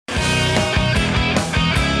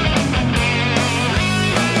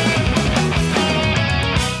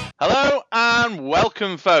And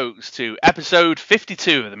welcome, folks, to episode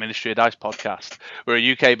 52 of the Ministry of Dice podcast. We're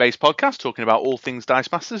a UK-based podcast talking about all things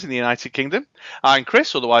Dice Masters in the United Kingdom. I'm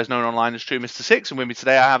Chris, otherwise known online as True Mr. Six, and with me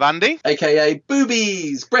today I have Andy. AKA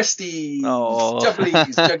boobies, breasties,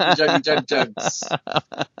 jugglies, jugs.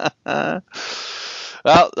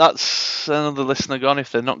 Well, that's another listener gone,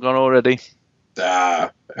 if they're not gone already.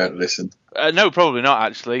 I don't listen. No, probably not,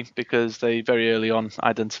 actually, because they very early on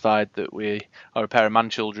identified that we are a pair of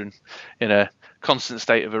man-children in a constant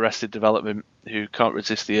state of arrested development who can't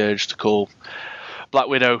resist the urge to call Black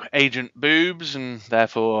Widow Agent Boobs and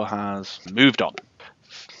therefore has moved on.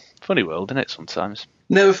 Funny world, isn't it, sometimes?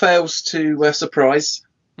 Never fails to surprise.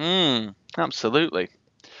 Absolutely.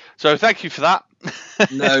 So thank you for that.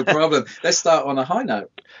 No problem. Let's start on a high note.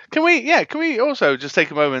 Can we also just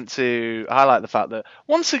take a moment to highlight the fact that,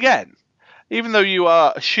 once again, even though you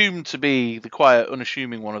are assumed to be the quiet,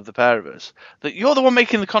 unassuming one of the pair of us, that you're the one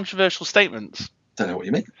making the controversial statements. Don't know what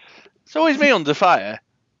you mean. It's always me under fire,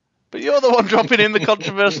 but you're the one dropping in the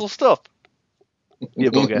controversial stuff.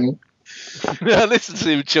 You bugger. Listen to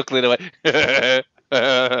him chuckling away.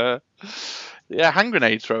 Yeah, hand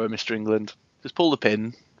grenade thrower, Mr. England. Just pull the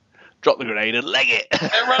pin, drop the grenade, and leg it.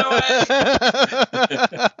 And run away.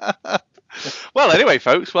 Well, anyway,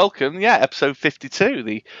 folks, welcome. Yeah, episode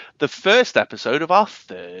 52, the first episode of our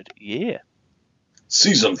third year.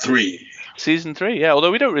 Season 3. Season 3, yeah.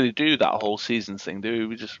 Although we don't really do that whole season thing, do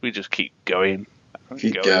we? We just keep going.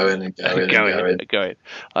 Keep going. Like the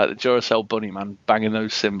Duracell bunny, man, banging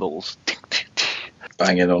those cymbals.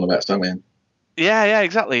 Banging on about something. Yeah,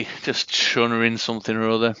 exactly. Just chunnering something or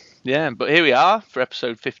other. Yeah, but here we are for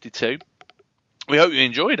episode 52. We hope you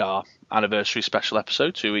enjoyed our anniversary special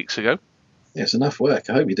episode 2 weeks ago. Yeah, it's enough work.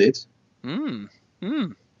 I hope you did.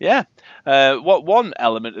 Yeah. What one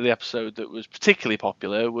element of the episode that was particularly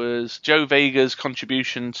popular was Joe Vega's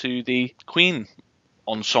contribution to the Queen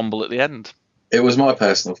ensemble at the end. It was my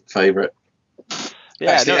personal favourite.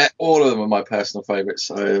 Yeah, actually, all of them are my personal favourites.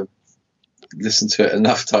 So listened to it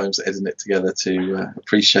enough times, editing it together to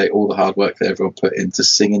appreciate all the hard work that everyone put into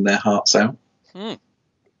singing their hearts out. I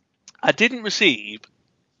didn't receive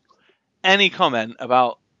any comment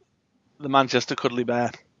about the Manchester Cuddly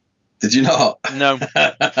Bear. Did you not? No.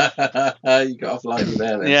 You got off lightly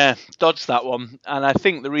there then. Yeah, dodged that one. And I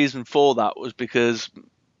think the reason for that was because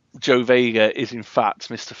Joe Vega is in fact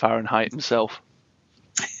Mr. Fahrenheit himself.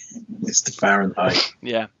 Mr. Fahrenheit.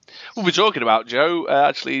 Yeah. We'll be talking about Joe.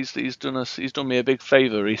 Actually, he's done me a big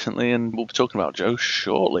favour recently, and we'll be talking about Joe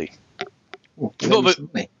shortly. Well, he lend you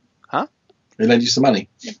some money? Huh? He lend you some money?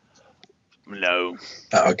 No.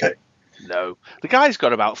 Oh, okay. No. The guy's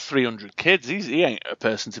got about 300 kids. He ain't a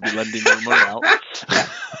person to be lending no money out.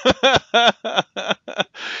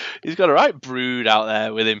 He's got a right brood out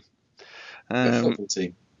there with him. The football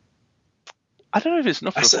team. I don't know if it's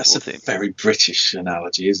enough for a football team. That's a very British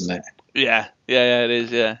analogy, isn't it? Yeah, it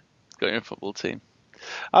is, yeah. Got your football team.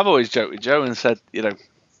 I've always joked with Joe and said,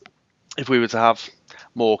 if we were to have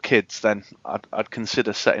more kids, then I'd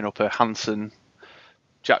consider setting up a Hanson,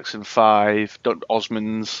 Jackson 5,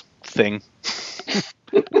 Osmonds thing.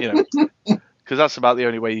 Because that's about the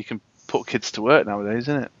only way you can put kids to work nowadays,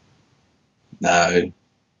 isn't it? No.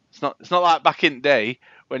 It's not like back in the day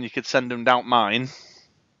when you could send them down mine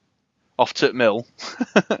off to mill.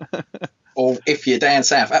 Or if you're down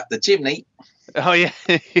south, up the chimney. Oh, yeah.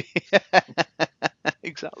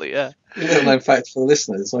 Exactly, yeah. Little known fact for the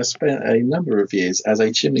listeners, I spent a number of years as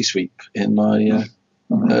a chimney sweep in my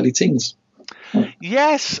early teens.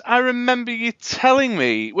 Yes, I remember you telling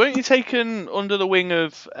me. Weren't you taken under the wing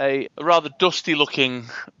of a rather dusty-looking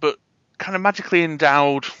but kind of magically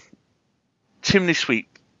endowed chimney sweep?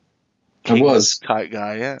 I was. Type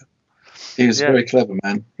guy, yeah. He was a very clever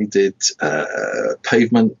man. He did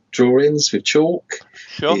pavement drawings with chalk.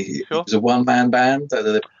 Sure. He was a one-man band,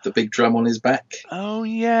 the big drum on his back. Oh,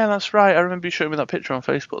 yeah, that's right. I remember you showing me that picture on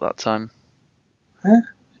Facebook that time. Huh?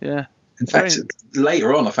 Yeah. In fact,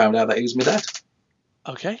 later on I found out that he was my dad.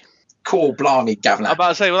 Okay. Cool, blimey, governor. I'm about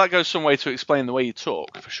to say, well, that goes some way to explain the way you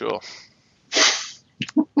talk, for sure.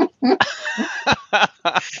 Have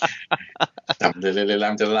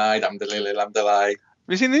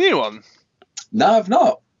you seen the new one? No, I've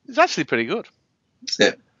not. It's actually pretty good. Is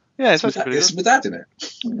it? Yeah, it's actually pretty good. It's my dad in it.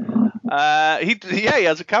 He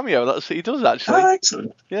has a cameo. He does actually. Oh,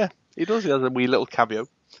 excellent. Yeah, he does. He has a wee little cameo.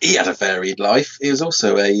 He had a varied life. He was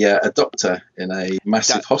also a doctor in a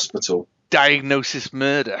massive hospital. Diagnosis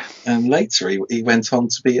murder. And later he went on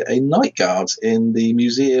to be a night guard in the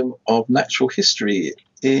Museum of Natural History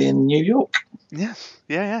in New York. Yes,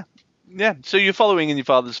 yeah. So you're following in your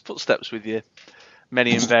father's footsteps with your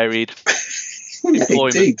many and varied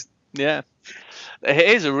employment. Yeah.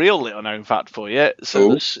 Here's a real little known fact for you.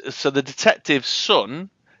 Oh. So the detective's son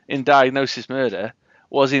in Diagnosis Murder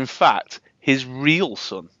was in fact his real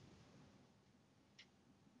son.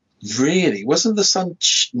 Really? Wasn't the son?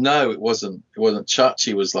 No, it wasn't. It wasn't.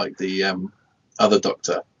 Chachi was like the other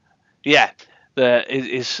doctor. Yeah,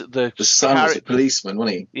 the son was a policeman,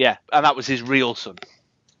 wasn't he? Yeah, and that was his real son.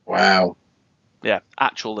 Wow. Yeah,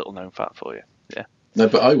 actual little known fact for you. Yeah. No,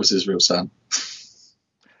 but I was his real son.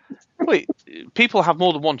 Wait, people have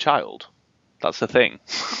more than one child. That's the thing.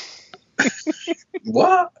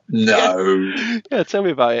 What? No. Yeah, tell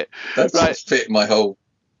me about it. That doesn't fit my whole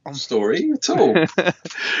story at all.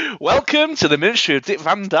 Welcome to the Ministry of Dick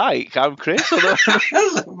Van Dyke. I'm Chris.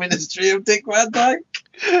 The Ministry of Dick Van Dyke.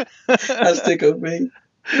 That's tickled me.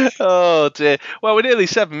 Oh dear. Well, we're nearly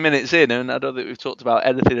 7 minutes in, and I don't think we've talked about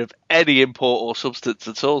anything of any import or substance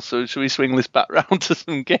at all. So should we swing this back round to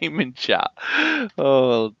some gaming chat?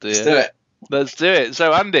 Oh dear. Let's do it. Let's do it.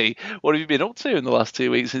 So, Andy, what have you been up to in the last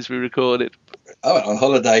 2 weeks since we recorded? I went on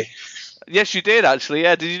holiday. Yes, you did actually.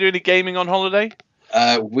 Yeah. Did you do any gaming on holiday?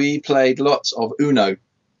 We played lots of Uno.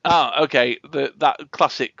 Oh, okay. That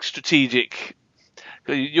classic strategic.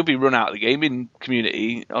 You'll be run out of the gaming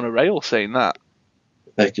community on a rail saying that.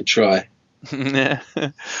 They could try. Yeah,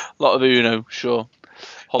 a lot of Uno, sure.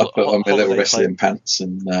 I put on my little wrestling pants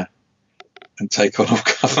and take on all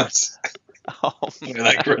comers. Oh, with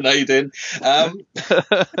that grenade in.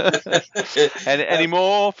 Any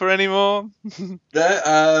more for any more?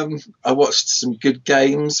 I watched some good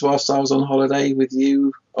games whilst I was on holiday with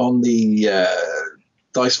you on the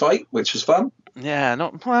Dice Fight, which was fun. Yeah,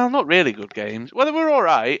 not really good games. Well, they were all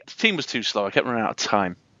right. The team was too slow. I kept running out of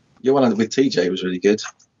time. Your one with TJ was really good.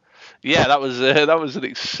 Yeah, that was an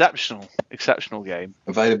exceptional game.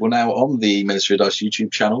 Available now on the Ministry of Dice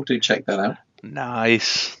YouTube channel. Do check that out.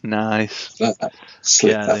 Nice.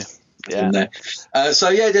 Slip that in there. So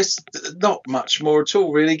yeah, just not much more at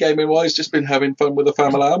all really. Gaming wise, just been having fun with the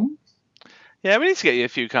family. Yeah, we need to get you a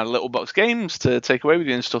few kind of little box games to take away with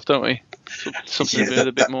you and stuff, don't we? Something with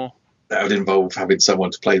a bit more. That would involve having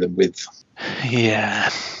someone to play them with.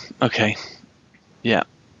 Yeah. Okay. Yeah.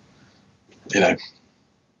 You know,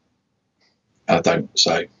 I don't.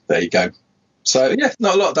 So there you go. So yeah,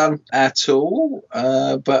 not a lot done at all.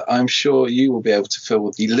 But I'm sure you will be able to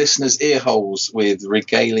fill the listeners' ear holes with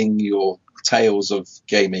regaling your tales of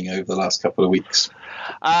gaming over the last couple of weeks.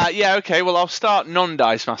 Yeah. Okay. Well, I'll start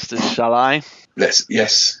non-Dice Masters, shall I? Yes.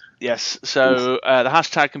 So the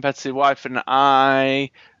hashtag competitive wife and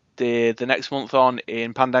I did the next month on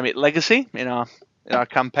in Pandemic Legacy in our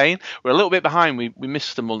campaign. We're a little bit behind. We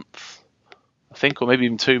missed a month, I think, or maybe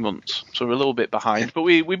even 2 months. So we're a little bit behind. But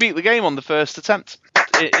we beat the game on the first attempt.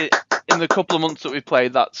 In the couple of months that we've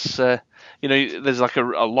played, that's there's like a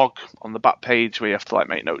log on the back page where you have to like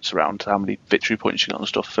make notes around how many victory points you got and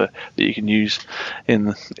stuff that you can use in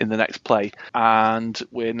the next play. And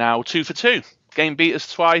we're now 2 for 2. Game beat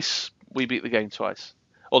us twice. We beat the game twice.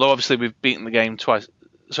 Although obviously we've beaten the game twice.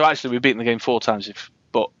 So actually we've beaten the game 4 times,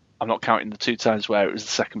 but I'm not counting the 2 times where it was the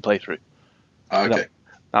second playthrough. Okay.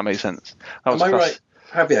 That makes sense. Am I right?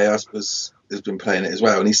 Javier has been playing it as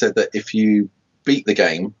well, and he said that if you beat the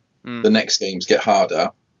game, the next games get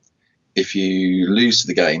harder. If you lose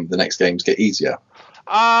the game, the next games get easier.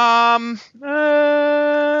 Do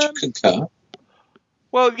you concur?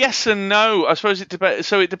 Well, yes and no. I suppose it depends.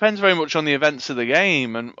 So it depends very much on the events of the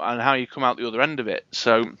game and how you come out the other end of it.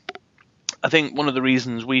 So I think one of the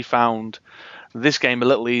reasons we found this game a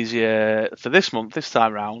little easier for this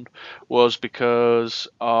time round, was because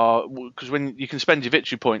when you can spend your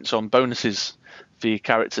victory points on bonuses for your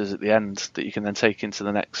characters at the end that you can then take into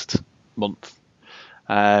the next month.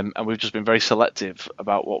 And we've just been very selective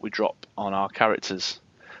about what we drop on our characters.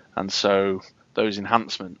 And so those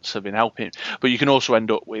enhancements have been helping. But you can also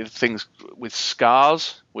end up with things with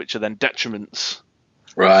scars, which are then detriments.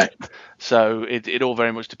 Right. So it all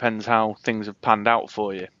very much depends how things have panned out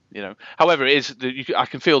for you. However, I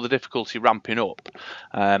can feel the difficulty ramping up.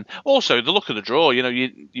 Also, the look of the draw.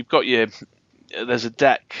 You've got there's a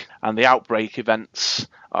deck, and the outbreak events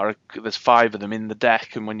there's 5 of them in the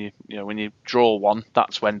deck, and when you draw one,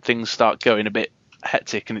 that's when things start going a bit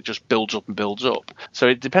hectic, and it just builds up and builds up. So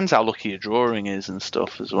it depends how lucky your drawing is and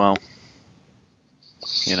stuff as well.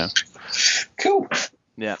 Cool.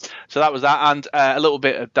 Yeah. So that was that, and a little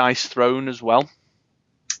bit of Dice Throne as well.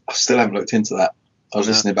 I still haven't looked into that. I was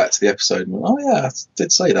listening back to the episode and went, oh yeah, I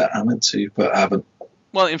did say that. I meant to, but I haven't.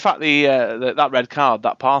 Well, in fact, that red card,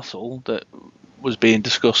 that parcel that was being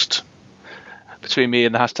discussed between me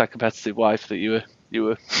and the hashtag competitive wife that you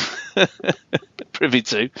were privy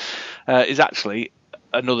to, is actually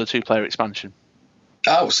another 2-player expansion.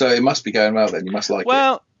 Oh, so it must be going well then. You must like it.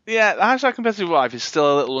 Well, yeah, the hashtag competitive wife is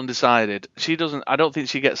still a little undecided. She doesn't. I don't think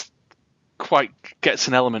she gets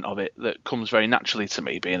an element of it that comes very naturally to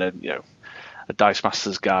me, being a Dice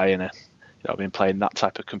Masters guy and I've been playing that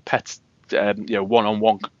type of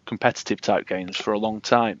one-on-one competitive type games for a long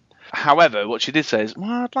time. However, what she did say is, well,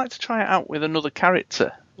 I'd like to try it out with another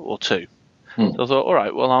character or two. So I thought, all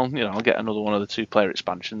right, well, I'll get another one of the 2-player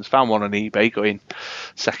expansions. Found one on eBay going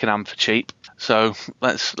second-hand for cheap. So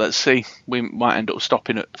let's see. We might end up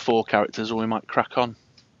stopping at 4 characters, or we might crack on.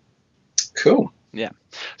 Cool. Yeah.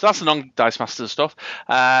 So that's the non-Dice Masters stuff.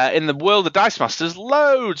 In the world of Dice Masters,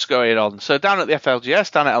 loads going on. So down at the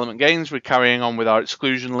FLGS, down at Element Games, we're carrying on with our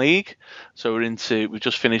Exclusion League. So we've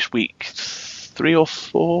just finished week 3 or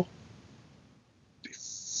 4.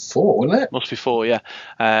 4, wasn't it? Must be 4, yeah.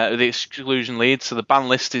 The Exclusion League. So the ban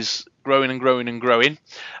list is growing and growing and growing.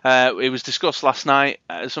 It was discussed last night.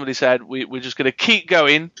 Somebody said we're just going to keep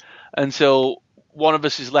going until one of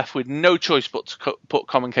us is left with no choice but to put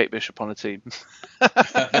Common Kate Bishop on a team.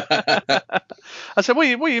 I said, what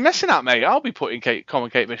are you messing at, mate? I'll be putting Common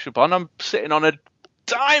Kate Bishop on. I'm sitting on a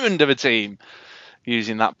diamond of a team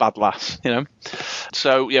using that bad lass,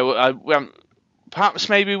 So, yeah, we haven't. Perhaps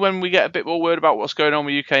maybe when we get a bit more word about what's going on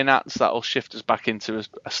with UK Nats, that'll shift us back into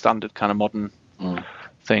a standard kind of modern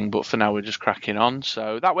thing. But for now, we're just cracking on.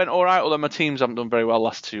 So that went all right, although my teams haven't done very well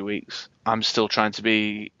last 2 weeks. I'm still trying to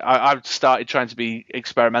be... I've started trying to be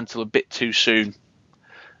experimental a bit too soon.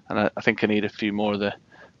 And I think I need a few more of the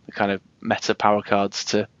kind of meta power cards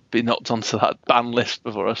to be knocked onto that ban list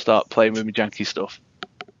before I start playing with my janky stuff.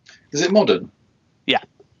 Is it modern? Yeah.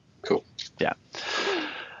 Cool. Yeah.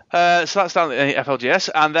 So that's down at the FLGS,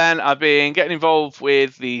 and then I've been getting involved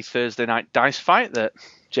with the Thursday night dice fight that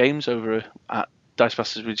James over at Dice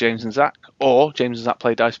Masters with James and Zach, or James and Zach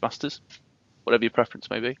play Dice Masters, whatever your preference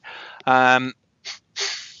may be. Because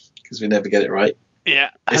we never get it right. Yeah,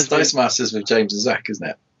 it's Dice Masters with James and Zach, isn't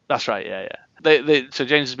it? That's right. Yeah. So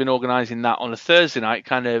James has been organising that on a Thursday night,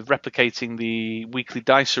 kind of replicating the weekly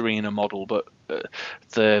Dice Arena model, but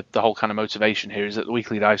the whole kind of motivation here is that the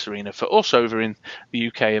weekly Dice Arena for us over in the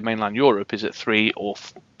UK and mainland Europe is at 3 or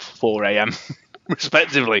 4 a.m.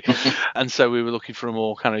 respectively, and so we were looking for a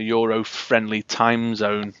more kind of Euro-friendly time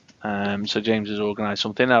zone. So James has organised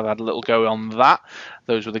something. I've had a little go on that.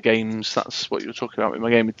 Those were the games. That's what you were talking about with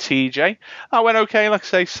my game with TJ. I went okay, like I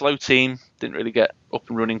say, slow team. Didn't really get up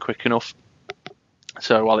and running quick enough.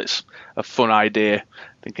 So while it's a fun idea,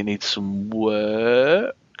 I think it needs some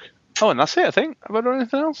work. Oh, and that's it, I think. Have I done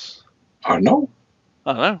anything else? I don't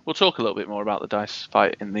know. We'll talk a little bit more about the dice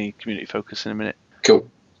fight in the community focus in a minute. Cool.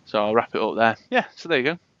 So I'll wrap it up there. Yeah, so there you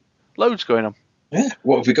go. Loads going on. Yeah.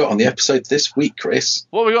 What have we got on the episode this week, Chris?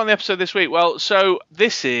 What have we got on the episode this week? Well, so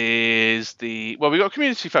this is we got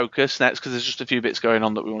community focus next because there's just a few bits going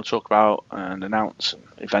on that we want to talk about and announce, and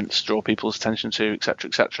events draw people's attention to, etc.,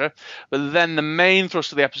 etc. But then the main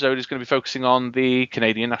thrust of the episode is going to be focusing on the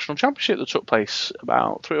Canadian National Championship that took place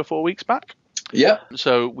about 3 or 4 weeks back. Yeah.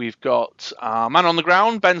 So we've got our man on the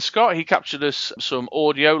ground, Ben Scott. He captured us some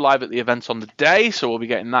audio live at the event on the day, so we'll be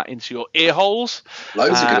getting that into your ear holes.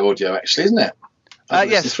 Loads of good audio, actually, isn't it?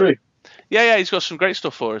 Yes. Through. Yeah, he's got some great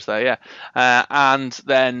stuff for us there, yeah. And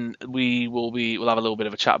then we'll have a little bit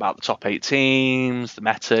of a chat about the top 8 teams, the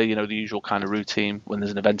meta, the usual kind of routine when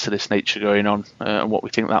there's an event of this nature going on, and what we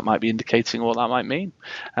think that might be indicating or what that might mean.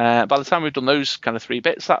 By the time we've done those kind of 3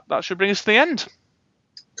 bits, that should bring us to the end.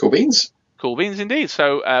 Cool beans. Cool beans indeed.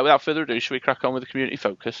 So without further ado, should we crack on with the community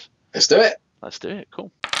focus? Let's do it. Let's do it. Cool.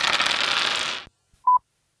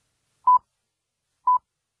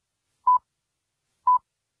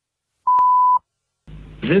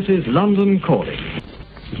 This is London calling.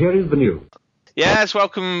 Here is the news. Yes,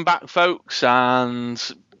 welcome back, folks, and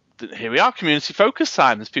here we are, community focus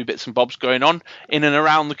time. There's a few bits and bobs going on in and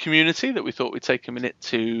around the community that we thought we'd take a minute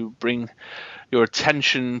to bring your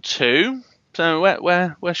attention to. So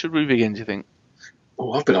where should we begin, do you think?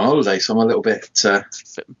 Oh, I've been on holiday, so I'm a little bit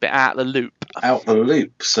bit out of the loop. Out the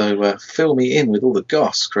loop. So fill me in with all the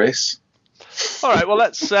goss, Chris. All right. Well,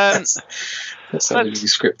 let's. That sounded really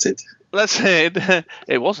scripted.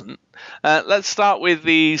 It wasn't. Let's start with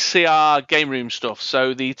the CR game room stuff.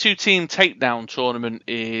 So the 2-team takedown tournament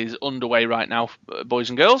is underway right now, boys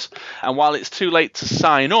and girls. And while it's too late to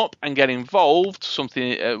sign up and get involved,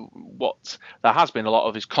 what there has been a lot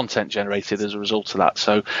of is content generated as a result of that.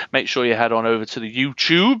 So make sure you head on over to the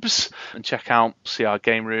YouTubes and check out CR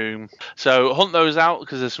game room. So hunt those out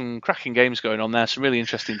because there's some cracking games going on there, some really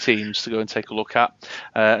interesting teams to go and take a look at,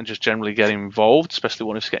 and just generally get involved, especially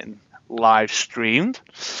one who's getting live streamed.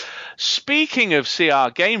 Speaking of CR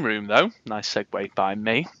Game Room, though, nice segue by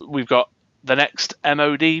me, we've got the next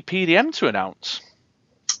MOD PDM to announce.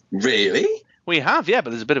 Really? We have, yeah,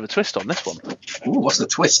 but there's a bit of a twist on this one. Ooh, what's the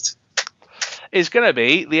twist? It's going to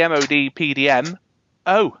be the MOD PDM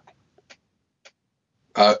O.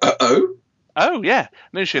 Oh, yeah.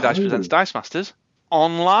 Ministry of Dice presents Dice Masters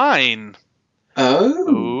online. Oh.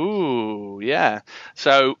 Ooh, yeah.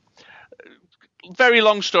 So, very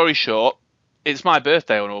long story short, it's my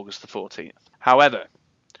birthday on August the 14th. However,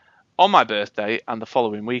 on my birthday and the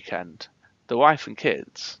following weekend, the wife and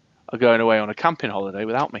kids are going away on a camping holiday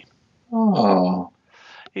without me. Oh.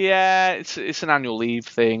 Yeah, it's an annual leave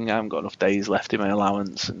thing. I haven't got enough days left in my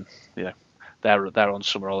allowance, and they're on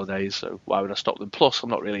summer holidays, so why would I stop them? Plus, I'm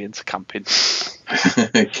not really into camping.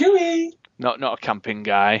 Kiwi. Not a camping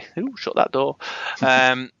guy. Ooh, shut that door.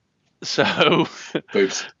 So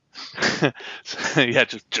Boobs. Yeah,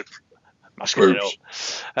 just masking it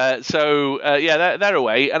up. They're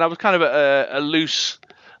away, and I was kind of at a loose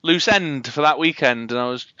end for that weekend, and I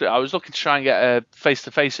was looking to try and get a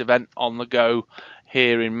face-to-face event on the go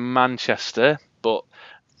here in Manchester, but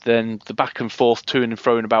then the back and forth to and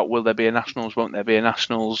froing about will there be a Nationals, won't there be a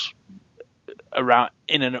Nationals on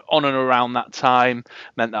and around that time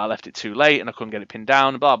meant that I left it too late and I couldn't get it pinned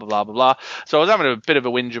down, blah blah blah blah blah. So I was having a bit of a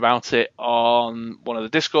whinge about it on one of the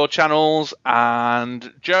Discord channels,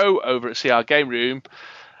 and Joe over at CR Game Room,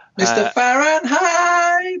 Mr.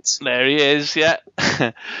 Fahrenheit! There he is, yeah.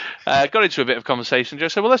 Got into a bit of conversation. Joe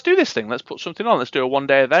said, well, let's do this thing. Let's put something on. Let's do a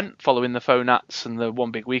one-day event following the Phonats and the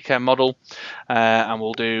One Big Weekend model. And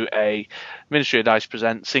we'll do a Ministry of Dice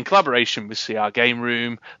Presents in collaboration with CR Game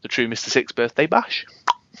Room, the True Mr. Six Birthday Bash.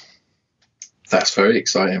 That's very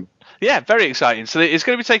exciting. Yeah, very exciting. So it's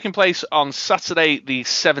going to be taking place on Saturday, the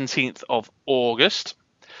 17th of August.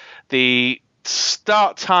 The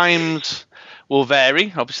start times will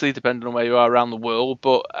vary, obviously, depending on where you are around the world.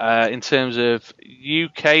 But in terms of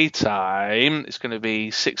UK time, it's going to be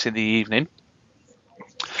 6 in the evening.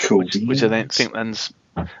 Cool. Which I think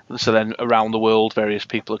then around the world, various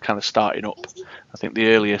people are kind of starting up. I think the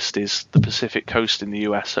earliest is the Pacific Coast in the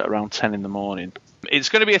US at around 10 in the morning. It's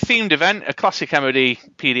going to be a themed event, a classic MOD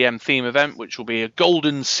PDM theme event, which will be a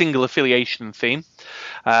golden single affiliation theme.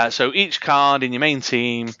 So each card in your main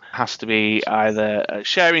team has to be either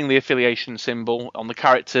sharing the affiliation symbol on the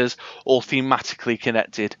characters or thematically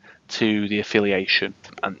connected to the affiliation.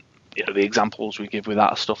 And the examples we give with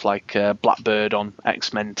that are stuff like Blackbird on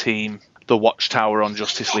X-Men team, the Watchtower on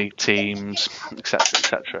Justice League teams, etc.,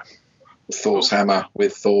 etc. Thor's hammer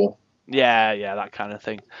with Thor. Yeah, that kind of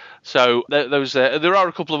thing. So there are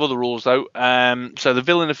a couple of other rules though. So the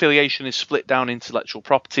villain affiliation is split down into intellectual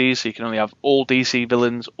properties. So you can only have all DC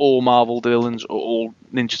villains, all Marvel villains, or all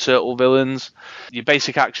Ninja Turtle villains. Your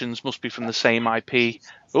basic actions must be from the same IP.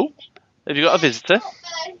 Oh, have you got a visitor?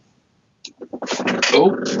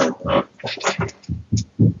 Oh.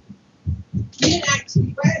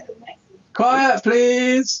 Quiet,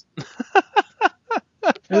 please.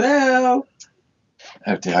 Hello.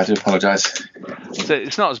 Oh dear, I do apologise. So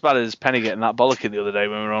it's not as bad as Penny getting that bollocky the other day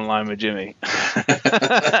when we were online with Jimmy.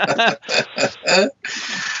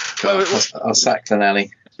 I'll sack the nanny.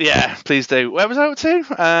 Yeah, please do. Where was I up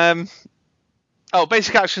to?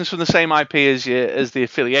 Basic actions from the same IP as the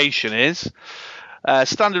affiliation is.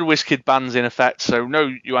 Standard WizKid bans in effect, so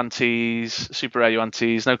no Yuan-Tis, super rare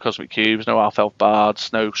Yuan-Tis, no Cosmic Cubes, no Half-Elf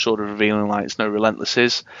Bards, no Sword of Revealing Lights, no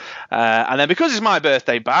Relentlesses. And then because it's my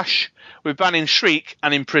birthday bash, we're banning Shriek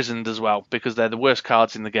and Imprisoned as well, because they're the worst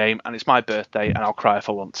cards in the game, and it's my birthday, and I'll cry if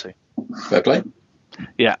I want to. Fair play.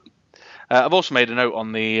 Yeah. I've also made a note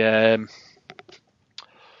on the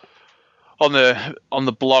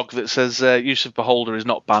blog that says use of Beholder is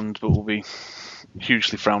not banned, but will be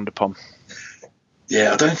hugely frowned upon.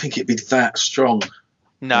 Yeah, I don't think it'd be that strong.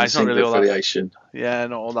 No, it's not really all affiliation. Yeah,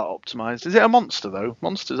 not all that optimised. Is it a monster though?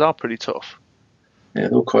 Monsters are pretty tough. Yeah,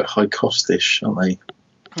 they're all quite high costish, aren't they?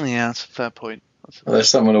 Yeah, that's a fair point.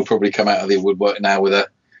 Someone will probably come out of the woodwork now with a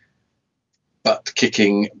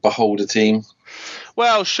butt-kicking Beholder team.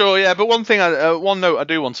 Well, sure, yeah, but one note I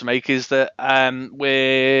do want to make is that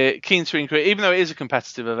we're keen to increase, even though it is a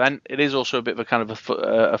competitive event, it is also a bit of a kind of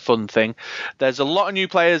a fun thing. There's a lot of new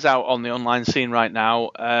players out on the online scene right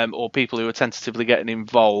now, or people who are tentatively getting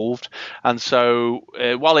involved, and so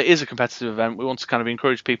while it is a competitive event, we want to kind of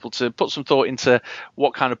encourage people to put some thought into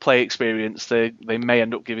what kind of play experience they may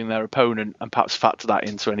end up giving their opponent, and perhaps factor that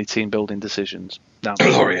into any team building decisions. Now,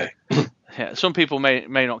 Laurier. Yeah, some people may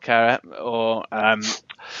not care or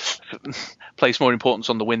place more importance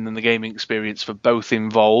on the win than the gaming experience for both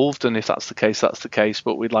involved, and if that's the case, that's the case.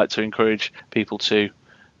 But we'd like to encourage people to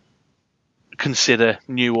consider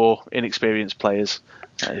new or inexperienced players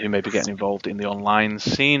who may be getting involved in the online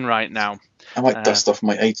scene right now. I might dust off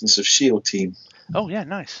my Agents of S.H.I.E.L.D. team. Oh yeah,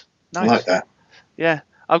 nice. I like that. Yeah,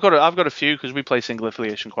 I've got a few because we play single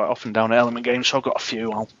affiliation quite often down at Element Games, so I've got a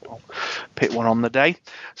few. I'll pick one on the day.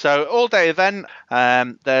 So all-day event.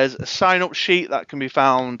 There's a sign-up sheet that can be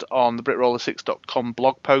found on the BritRoller6.com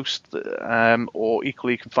blog post, or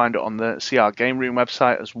equally you can find it on the CR Game Room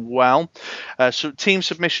website as well. So team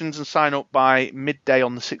submissions and sign up by midday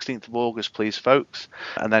on the 16th of August, please, folks.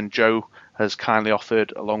 And then Joe has kindly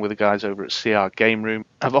offered, along with the guys over at CR Game Room,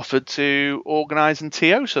 have offered to organise and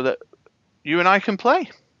TO so that you and I can play.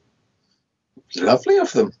 Lovely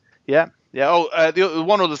of them. Yeah. Oh, the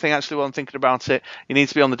one other thing, actually, while I'm thinking about it, you need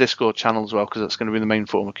to be on the Discord channel as well, because that's going to be the main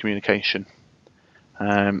form of communication.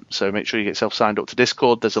 So make sure you get yourself signed up to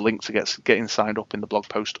Discord. There's a link to getting signed up in the blog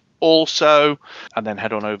post also. And then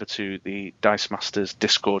head on over to the Dice Masters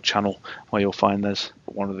Discord channel, where you'll find there's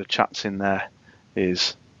one of the chats in there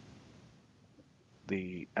is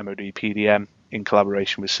the MOD PDM in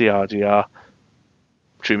collaboration with CRGR.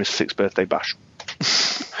 True Mr. 6th birthday bash.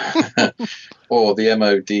 Or the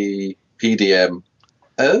MOD PDM.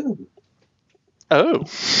 Oh.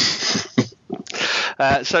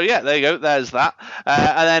 So yeah, there you go. There's that.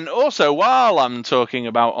 And then also, while I'm talking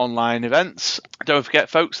about online events, don't forget,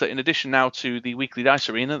 folks, that in addition now to the weekly Dice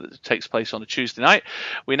Arena that takes place on a Tuesday night,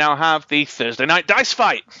 we now have the Thursday night Dice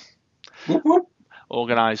Fight,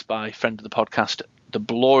 organised by friend of the podcast, the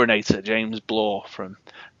Blorinator, James Blore from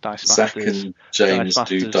Dice Masters. Zach and James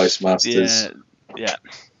do Dice Masters. Yeah.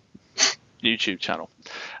 YouTube channel.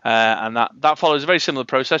 And that follows a very similar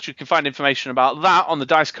process. You can find information about that on the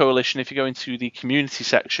Dice Coalition if you go into the community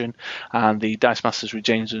section and the Dice Masters with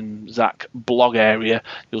James and Zach blog area.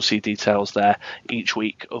 You'll see details there each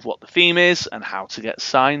week of what the theme is and how to get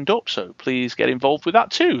signed up. So please get involved with that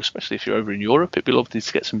too, especially if you're over in Europe. It'd be lovely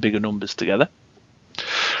to get some bigger numbers together.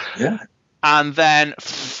 Yeah. And then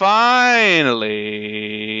finally,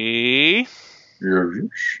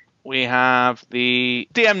 we have the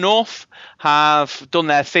DM North have done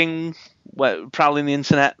their thing, prowling the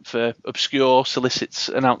internet for obscure solicits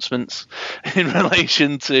announcements in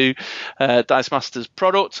relation to Dice Masters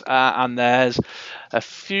product. And there's a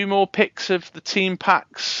few more pics of the team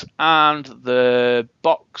packs and the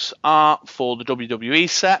box art for the WWE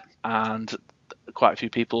set. And quite a few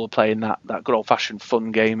people are playing that good old-fashioned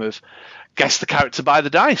fun game of guess the character by the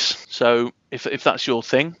dice. So if that's your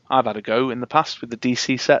thing, I've had a go in the past with the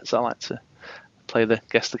DC sets. I like to play the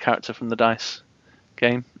guess the character from the dice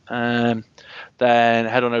game. Then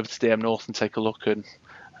head on over to DM North and take a look and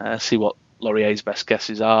see what Laurier's best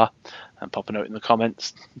guesses are, and pop a note in the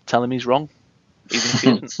comments, tell him he's wrong, even if he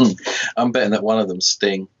isn't. I'm betting that one of them's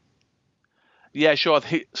Sting. Yeah, sure.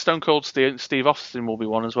 Stone Cold Steve Austin will be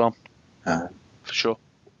one as well, for sure.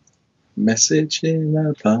 Message in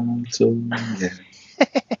a bottle. Yeah.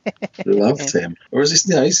 Loved him. Or is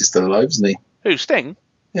he? No, he's still alive, isn't he? Who, Sting?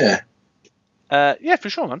 Yeah. Yeah, for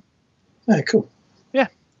sure, man. Yeah, cool. Yeah.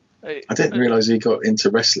 I didn't realise he got into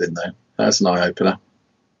wrestling though. That's an eye opener.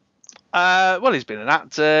 Well, he's been an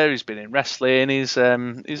actor. He's been in wrestling. He's a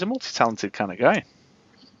multi-talented kind of guy.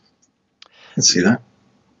 I can see that.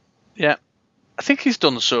 Yeah, I think he's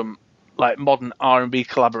done some like modern R&B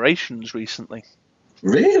collaborations recently.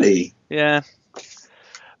 Really? Yeah,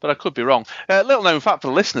 but I could be wrong. Little known fact for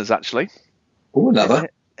the listeners, actually. Oh, another.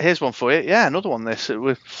 Here's one for you. Yeah, another one.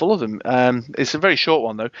 We're full of them. It's a very short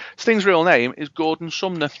one though. Sting's real name is Gordon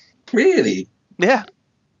Sumner. Really? Yeah.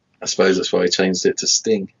 I suppose that's why he changed it to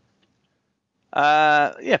Sting.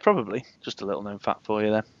 Yeah, probably. Just a little known fact for you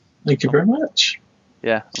there. Thank you very much.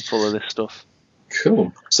 Yeah, I'm full of this stuff.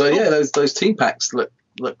 Cool. So yeah, those team packs look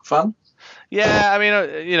fun. Yeah, I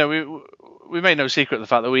mean, we made no secret of the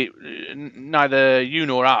fact that neither you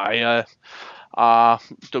nor I are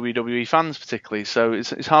WWE fans particularly, so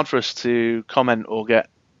it's hard for us to comment or get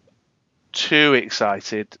too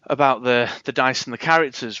excited about the dice and the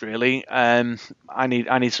characters. Really, I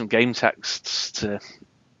need some game texts to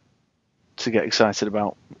get excited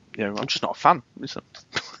about. I'm just not a fan. It's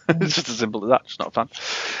just as simple as that. Just not a fan.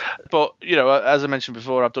 But as I mentioned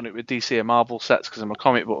before, I've done it with DC and Marvel sets because I'm a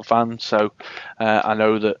comic book fan. So I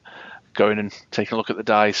know that going and taking a look at the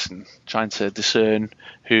dice and trying to discern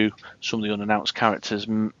who some of the unannounced characters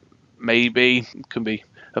maybe can be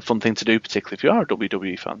a fun thing to do, particularly if you are a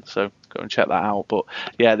WWE fan. So go and check that out. But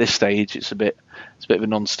yeah, at this stage, it's a bit of a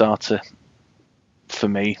non-starter for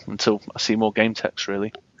me until I see more game text.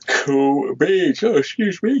 Really. Cool beans. Oh,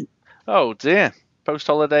 excuse me. Oh dear.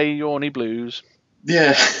 Post-holiday yawny blues.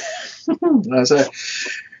 Yeah.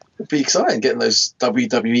 It'd be exciting getting those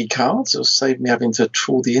WWE cards. It'll save me having to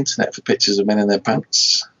trawl the internet for pictures of men in their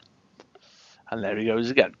pants. And there he goes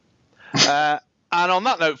again. And on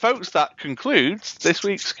that note, folks, that concludes this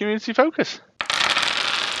week's Community Focus.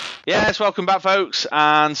 Yes, welcome back, folks.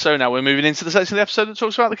 And so now we're moving into the section of the episode that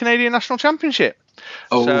talks about the Canadian National Championship.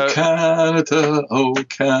 Canada, oh,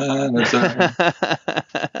 Canada.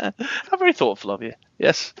 How very thoughtful of you.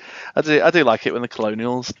 Yes, I do like it when the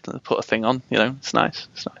Colonials put a thing on. It's nice.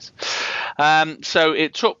 So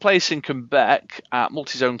it took place in Quebec at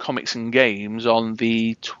Multizone Comics and Games on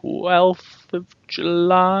the 12th of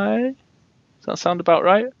July. Does that sound about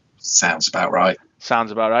right? Sounds about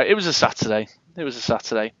right. It was a Saturday.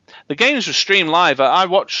 The games were streamed live. I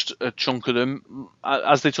watched a chunk of them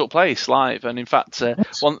as they took place live. And in fact,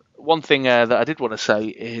 one thing that I did want to say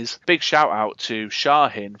is big shout out to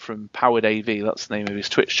Shahin from Powered AV. That's the name of his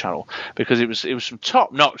Twitch channel, because it was some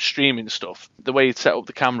top notch streaming stuff. The way he'd set up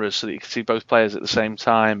the cameras so that you could see both players at the same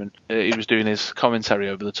time, and he was doing his commentary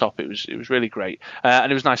over the top. It was really great,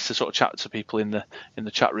 and it was nice to sort of chat to people in the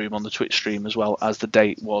chat room on the Twitch stream as well as the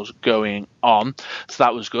date was going on. So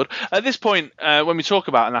that was good. At this point, when we talk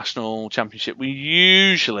about a national championship, we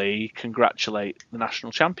usually congratulate the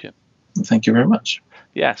national champion. Thank you very much.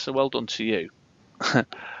 Yeah, so well done to you.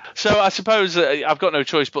 So I suppose I've got no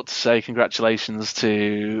choice but to say congratulations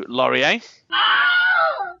to Laurier.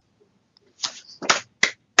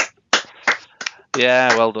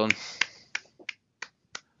 Yeah, well done.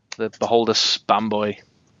 The Beholder Spam Boy.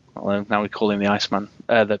 Well, now we call him the Iceman.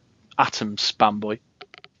 The Atom Spam Boy.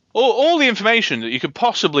 All the information that you could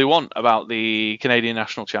possibly want about the Canadian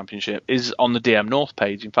National Championship is on the DM North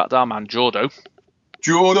page. In fact, our man Jordo,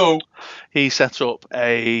 he set up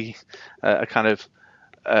a kind of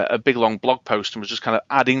a big long blog post and was just kind of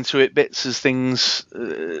adding to it bits as things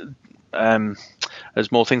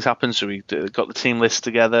as more things happen. So we got the team list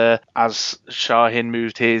together. As Shahin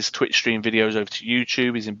moved his Twitch stream videos over to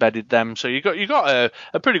YouTube, he's embedded them. So you got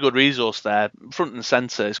a pretty good resource there, front and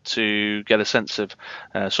centre, to get a sense of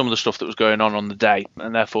some of the stuff that was going on the day.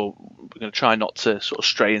 And therefore, we're going to try not to sort of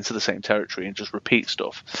stray into the same territory and just repeat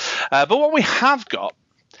stuff. But what we have got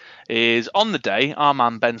is, on the day, our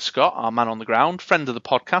man Ben Scott, our man on the ground, friend of the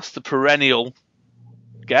podcast, the perennial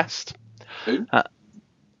guest. Who?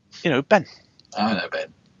 Ben. I know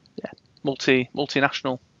Ben. Yeah,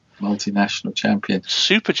 multinational champion,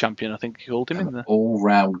 super champion. I think you called him in there.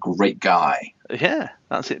 All-round great guy. Yeah,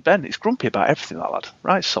 that's it, Ben. He's grumpy about everything, that lad.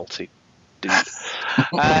 Right, salty dude.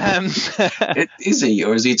 Is he,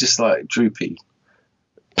 or is he just like droopy?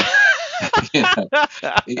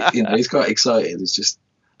 He's quite excited. It just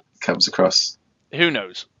comes across. Who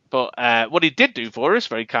knows? But what he did do for us,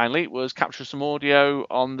 very kindly, was capture some audio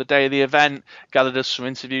on the day of the event, gathered us some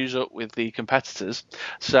interviews up with the competitors.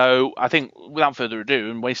 So I think, without further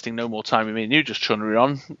ado, and wasting no more time with me and you just chunnering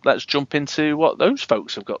on, let's jump into what those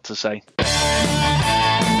folks have got to say.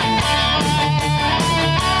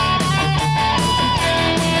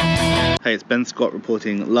 Hey, it's Ben Scott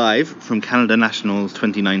reporting live from Canada Nationals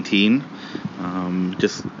 2019.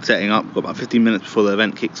 Just setting up, got about 15 minutes before the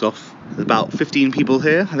event kicks off. There's about 15 people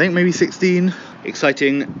here, I think maybe 16.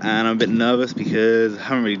 Exciting, and I'm a bit nervous because I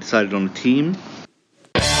haven't really decided on a team.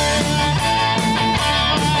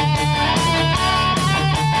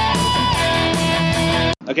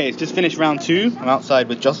 Okay, it's just finished round 2. I'm outside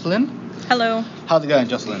with Jocelyn. Hello. How's it going,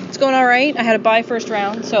 Jocelyn? It's going all right. I had a bye first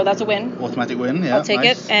round, so that's a win. Automatic win, yeah. I'll take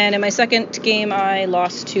nice. it. And in my second game, I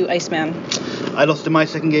lost to Iceman. I lost in my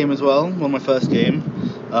second game as well, won my first game.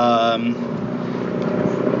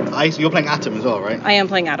 You're playing Atom as well, right? I am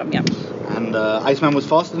playing Atom, yeah. And Iceman was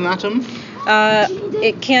faster than Atom?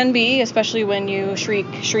 It can be, especially when you shriek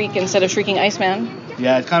instead of shrieking Iceman.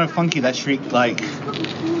 Yeah, it's kind of funky, that shriek-like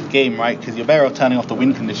game, right? Because you're better off turning off the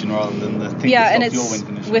wind condition rather than the thing that stops your wind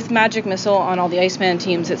condition. With Magic Missile on all the Iceman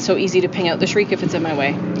teams, it's so easy to ping out the shriek if it's in my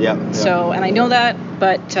way. Yeah. So, and I know that,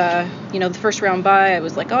 but, the first round bye, I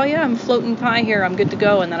was like, oh yeah, I'm floating pie here, I'm good to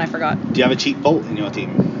go, and then I forgot. Do you have a cheap bolt in your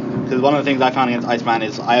team? Because one of the things I found against Iceman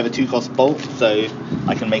is I have a 2-cost bolt, so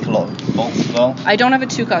I can make a lot of bolts as well. I don't have a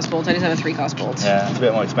 2-cost bolt, I just have a 3-cost bolt. Yeah, it's a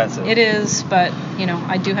bit more expensive. It is, but,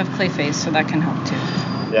 I do have Clayface, so that can help too.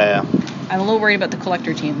 Yeah. I'm a little worried about the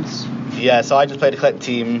collector teams. Yeah, so I just played a collector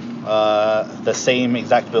team, the same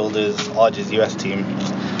exact build as Arj's US team,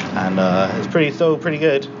 and it's pretty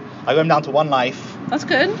good. I got him down to 1 life. That's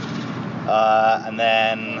good. And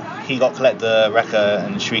then he got Collector, Wrecker,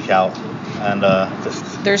 and Shriek out, and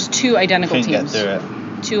There's 2 identical couldn't teams. get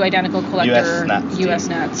through it. 2 identical Collector US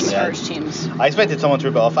Nats Arj teams. I expected someone to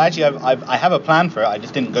rip it off. Actually, I have a plan for it. I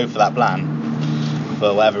just didn't go for that plan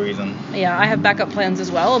for whatever reason. Yeah, I have backup plans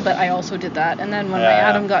as well, but I also did that. And then when my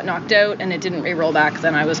Atom got knocked out and it didn't re-roll back,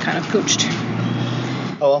 then I was kind of pooched.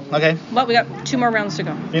 Oh, well, okay. Well, we got 2 more rounds to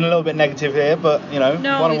go. Being a little bit negative here, but, you know,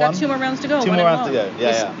 No, one we on got one. 2 more rounds to go. 2 more rounds to go.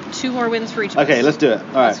 Yeah. 2 more wins for each of us. Okay, let's do it. All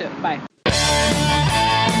right. Let's do it. Bye.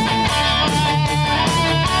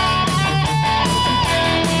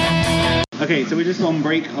 Okay, so we're just on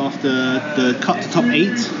break after the cut to top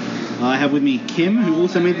 8. I have with me Kim, who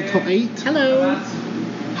also made the top 8. Hello.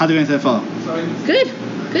 How's it going so far? Good.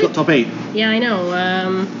 Got top 8. Yeah, I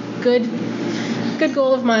know. Good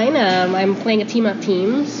goal of mine. I'm playing a team-up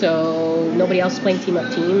team, so nobody else is playing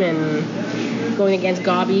team-up team, and going against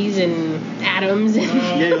Gobbies and Adams.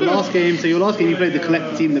 Yeah, your last game you played the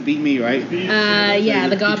collector team that beat me, right? Yeah,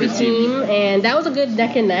 the Gobby team, and that was a good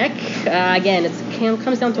neck and neck. Again, it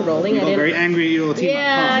comes down to rolling. You got very angry at your team.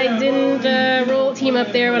 Yeah, I didn't roll team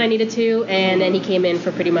up there when I needed to, and then he came in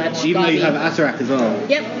for pretty much. Even though you Gobby. have Asarak as well.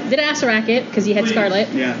 Yep, did Asarak it because he had Scarlet.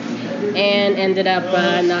 Yeah. And ended up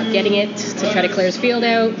not getting it to try to clear his field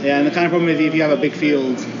out. Yeah, and the kind of problem is if you have a big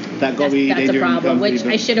field, that Gobby That's danger a problem, comes which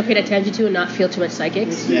really I should have paid attention to and not feel too much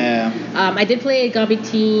psychics. Yeah. I did play a Gobby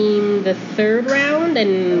team the 3rd round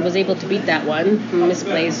and was able to beat that one.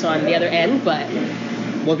 Misplays on the other end, but...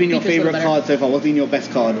 What's been your Features a little favourite card so far? What's been your best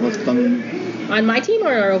card? What's done? On my team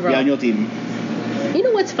or overall? Yeah, on your team. You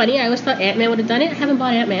know what's funny? I always thought Ant-Man would have done it. I haven't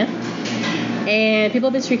bought Ant-Man. And people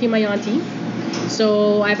have been streaking my Yanti.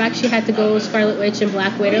 So I've actually had to go Scarlet Witch and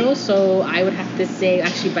Black Widow, so I would have to say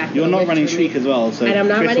actually back. You're not running Shriek as well, so and I'm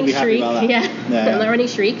not Chris running will be happy Shriek. about that. Yeah. I'm not running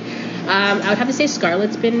Shriek. I would have to say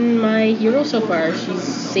Scarlet's been my hero so far. She's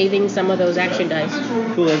saving some of those action dice.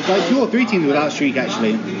 Cool. There's like 2 or 3 teams without Shriek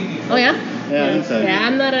actually. Oh yeah? Yeah, I think so. Yeah,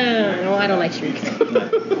 I'm not a... No, I don't like Shriek.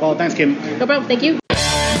 No. Well, thanks, Kim. No problem. Thank you.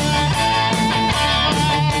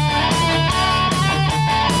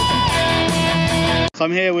 So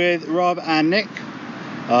I'm here with Rob and Nick.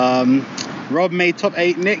 Rob made top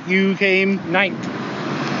 8. Nick, you came 9th.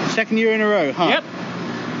 2nd year in a row, huh? Yep.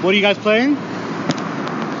 What are you guys playing?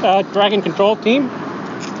 Dragon Control team.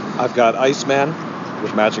 I've got Iceman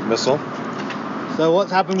with Magic Missile. So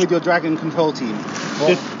what's happened with your Dragon Control team?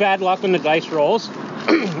 Just bad luck on the dice rolls.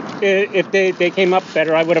 If they came up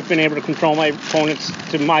better, I would have been able to control my opponents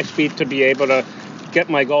to my speed to be able to get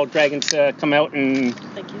my gold dragons to come out and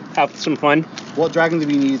have some fun. What dragons have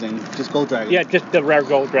you been using? Just gold dragons? Yeah, just the rare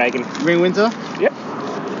gold dragon. Ring Winter? Yep.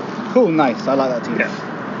 Cool, nice. I like that team.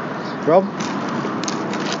 Yeah. Rob?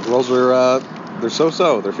 The rolls are, they're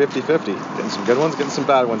so-so. They're 50-50. Getting some good ones, getting some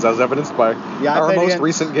bad ones, as evidenced by our most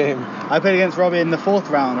recent game. I played against Rob in the 4th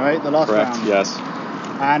round, right? The last Correct, round. yes.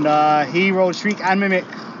 And he rolled Shriek and Mimic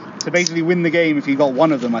to basically win the game if you got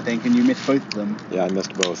one of them, I think, and you missed both of them. Yeah, I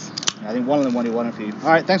missed both. I think one of them won, he won a few. All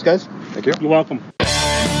right, thanks, guys. Thank you. You're welcome.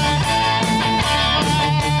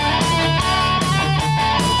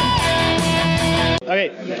 Okay,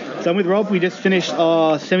 so I'm with Rob. We just finished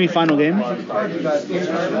our semi-final game.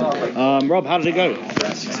 Rob, how did it go?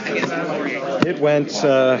 It went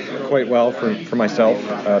quite well for myself,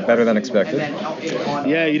 better than expected.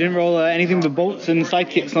 Yeah, you didn't roll anything but bolts and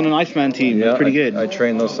sidekicks on an Iceman team. Yeah, That's pretty good. I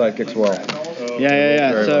trained those sidekicks well.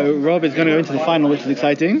 Yeah. Very So well. Rob is going to go into the final, which is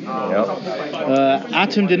exciting. Yep.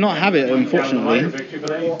 Atom did not have it, unfortunately.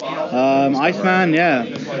 Iceman, yeah.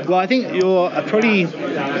 Well, I think you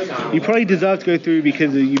probably deserve to go through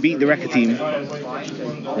because you beat the Wrecker team.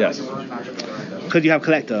 Yes. Because you have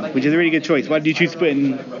Collector, which is a really good choice. Why did you choose to put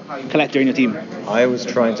in Collector in your team? I was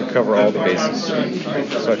trying to cover all the bases.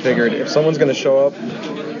 So I figured if someone's going to show up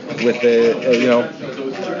with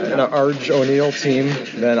an Arj O'Neill team,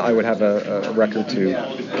 then I would have a record to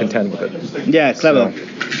contend with it. Yeah, clever.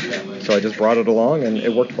 So I just brought it along, and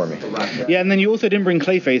it worked for me. Yeah, and then you also didn't bring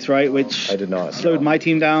Clayface, right? Which I did not. Slowed my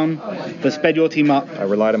team down, but sped your team up. I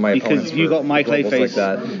relied on my opponents because you got my for globals Clayface, like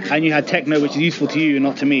that. and you had Techno, which is useful to you and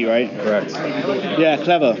not to me, right? Correct. Yeah,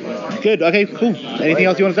 clever. Good. Okay, cool. Anything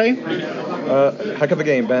else you want to say? Heck of a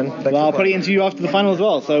game, Ben. Thanks Well, I'll for put it playing. into you after the final as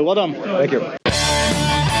well. So well done. Thank you.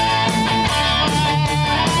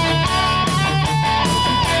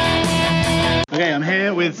 Okay, I'm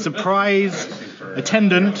here with surprise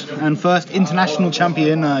attendant and first international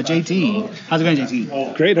champion, JT. How's it going,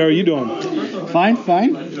 JT? Great. How are you doing? Fine.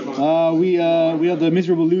 We are the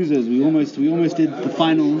miserable losers. We almost did the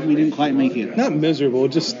final. We didn't quite make it. Not miserable,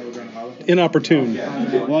 just inopportune.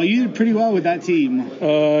 Well, you did pretty well with that team.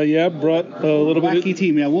 Yeah, brought a little bit. Wacky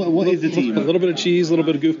team. Yeah. What is the team? A little bit of cheese, a little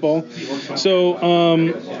bit of goofball. So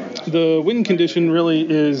the win condition really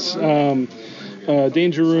is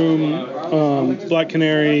Danger Room, Black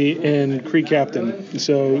Canary, and Kree Captain.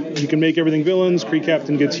 So you can make everything villains. Kree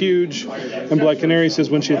Captain gets huge, and Black Canary says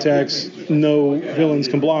when she attacks, no villains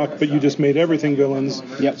can block, but you just made everything villains.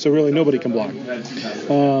 Yep. So really nobody can block.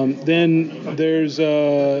 Then there's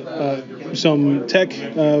some tech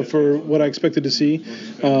for what I expected to see.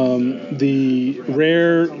 The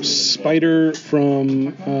rare spider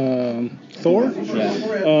from Thor,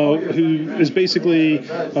 who is basically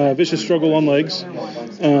vicious struggle on legs.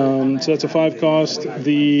 So that's a 5 cost.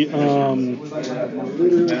 The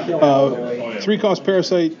 3 cost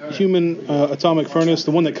parasite human atomic furnace,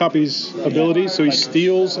 the one that copies abilities, so he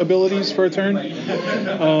steals abilities for a turn.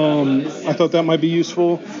 I thought that might be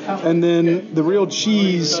useful. And then the real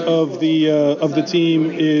cheese of the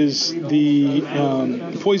team is the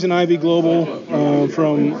Poison Ivy Global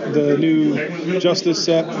from the new Justice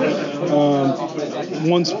set.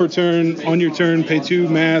 Once per turn, on your turn, pay 2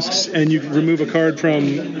 masks, and you remove a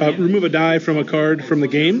die from a card from the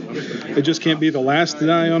game. It just can't be the last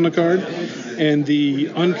die on the card. And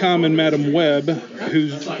the uncommon Madam Web, who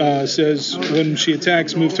says when she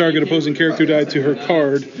attacks, move target opposing character die to her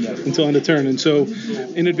card until end of turn. And so,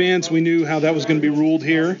 in advance, we knew how that was going to be ruled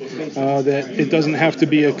here. That it doesn't have to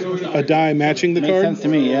be a die matching the card. Makes sense to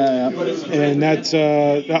me, yeah. And that's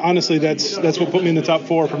honestly that's what put me in the top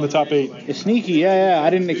 4 from the top 8. It's sneaky, yeah.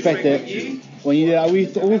 I didn't expect it. When you did, we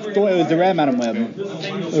always thought it was the rare Madam Web.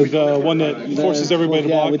 The one that forces everybody to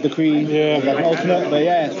block. Yeah, with the Cree. Yeah. Like an ultimate, but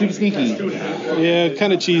yeah, super sneaky. Yeah,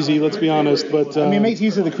 kind of cheesy, let's be honest. But I mean, it makes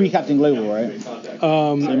use of the Cree Captain Global, right?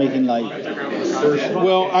 So you're making like...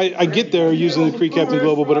 Well, I get there using the Cree Captain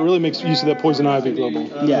Global, but it really makes use of that Poison Ivy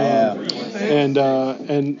Global. Yeah.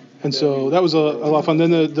 And so that was a lot of fun.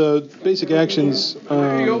 Then the basic actions.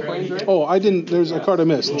 There's a card I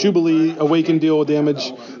missed. Jubilee, awaken, deal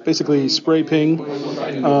damage, basically spray ping.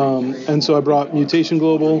 And so I brought Mutation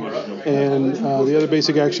Global, and the other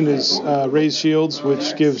basic action is raise shields,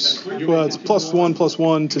 which gives it's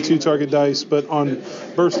 +1/+1 to 2 target dice, but on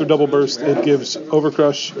burst or double burst it gives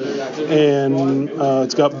Overcrush, and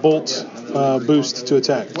it's got bolt. Boost to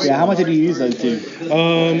attack. Yeah, how much did you use those two?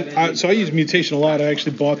 So I use Mutation a lot. I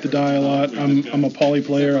actually bought the die a lot. I'm a poly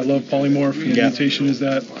player. I love Polymorph. And Mutation is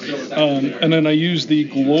that. And then I use the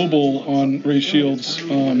Global on Ray Shields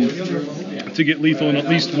to get lethal in at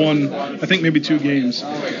least one, I think maybe 2 games.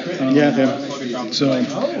 So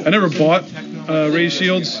I never bought Ray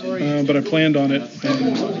Shields, but I planned on it.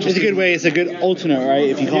 It's a good way. It's a good alternate, right?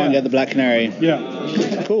 If you can't get the Black Canary.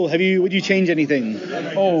 Yeah. Cool. Would you change anything?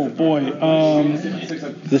 Oh boy.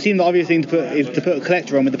 The seemed the obvious thing to put is to put a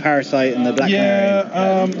collector on with the Parasite and the Black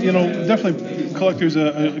Canary. Definitely collector's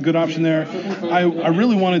a good option there. I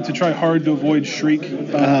really wanted to try hard to avoid Shriek.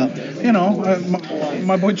 My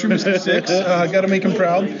boy Truman's 6. Got to make him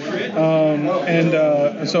proud.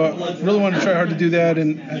 So I really wanted to try hard to do that.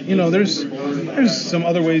 And there's some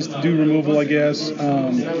other ways to do removal, I guess.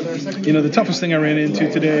 The toughest thing I ran into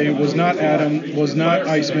today was not Adam, was not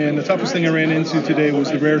Iceman. The toughest thing I ran into today was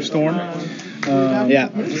the Rare Storm. And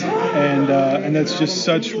that's just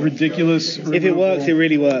such ridiculous removal. If it works, it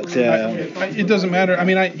really works. It doesn't matter. I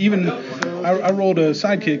mean, I rolled a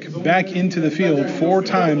sidekick back into the field 4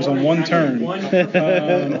 times on one turn,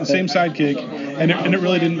 the same sidekick, and it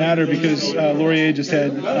really didn't matter because Laurier just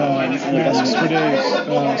had masks for days.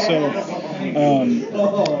 I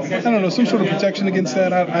don't know, some sort of protection against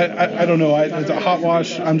that. I don't know. It's a hot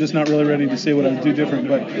wash. I'm just not really ready to say what I would do different,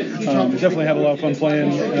 but definitely had a lot of fun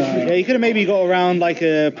playing. You could have maybe got around like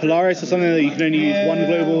a Polaris or something that you can only use one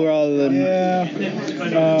global rather than...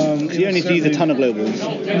 Because you don't need to use a ton of globals.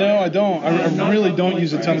 No, I don't. I really don't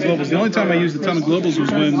use a ton of globals. The only time I used a ton of globals was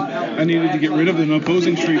when I needed to get rid of an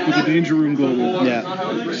opposing streak with a Danger Room global.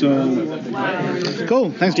 Yeah. So...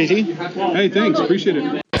 Cool. Thanks, JT. Hey, thanks. Appreciate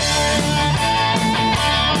it.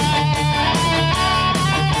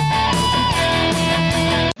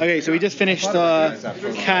 Okay, so we just finished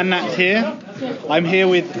Can Nats here. I'm here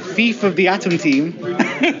with Thief of the Atom Team.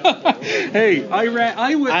 Hey, I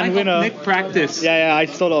got Nick practice. Yeah, I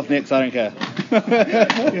stole it off Nick, so I don't care.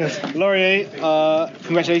 Yes. Laurier,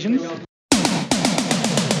 congratulations.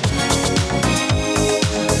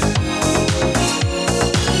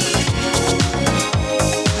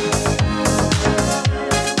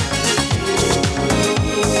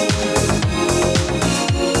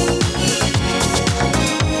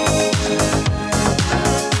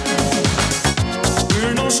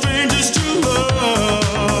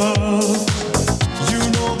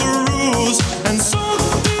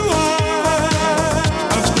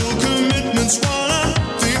 While I'm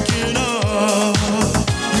thinking of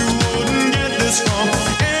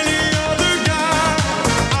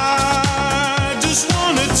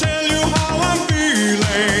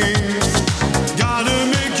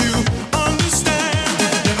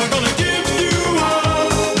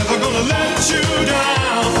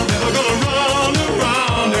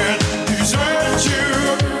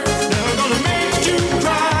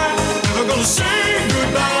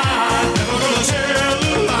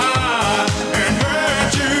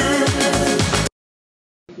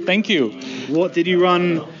Thank you. What did you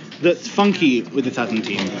run that's funky with this Atom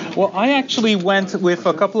team? Well, I actually went with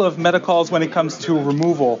a couple of meta calls when it comes to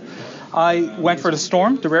removal. I went for the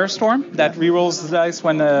Storm, the rare Storm, that rerolls the dice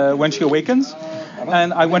when she awakens.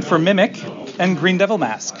 And I went for Mimic and Green Devil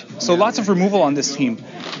Mask. So lots of removal on this team.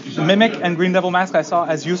 Mimic and Green Devil Mask I saw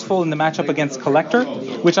as useful in the matchup against Collector,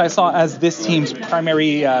 which I saw as this team's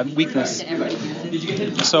primary weakness.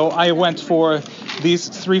 So I went for these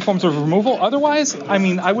 3 forms of removal. Otherwise, I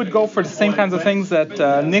mean, I would go for the same kinds of things that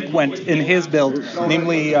Nick went in his build,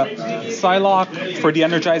 namely Psylocke for the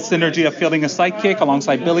energized synergy of fielding a Psychic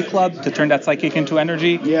alongside Billy Club to turn that Psychic into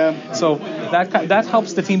energy. Yeah. So that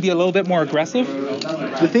helps the team be a little bit more aggressive.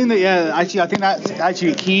 The thing that, actually, I think that's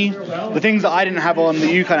actually key. The things that I didn't have on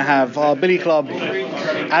that you kind of have are Billy Club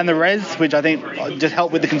and the Res, which I think just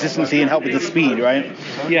help with the consistency and help with the speed, right?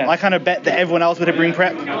 Yeah. I kind of bet that everyone else would have bring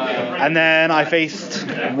prep, and then I faced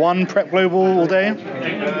 1 prep global all day.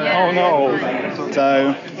 Oh no.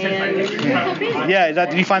 So,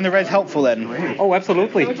 did you find the Res helpful then? Oh,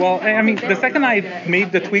 absolutely. Well, I mean, the second I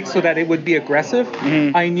made the tweaks so that it would be aggressive,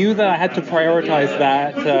 I knew that I had to prioritize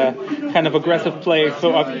that kind of aggressive play,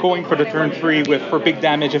 so of going for the turn 3 for big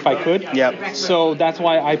damage if I could. Yep. So that's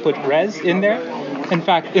why I put Res in there. In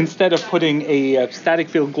fact, instead of putting a static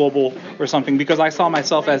field global or something, because I saw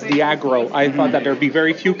myself as the aggro, I thought that there would be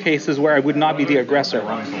very few cases where I would not be the aggressor.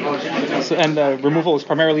 So, and removal is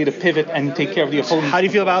primarily to pivot and take care of the opponent. How do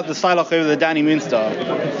you feel about the Psylocke over the Danny Moonstar?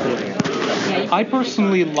 I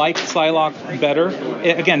personally like Psylocke better.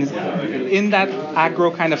 Again, in that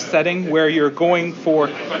aggro kind of setting where you're going for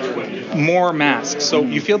more masks. So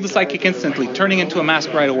you field the Psychic instantly, turning into a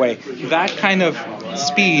mask right away. That kind of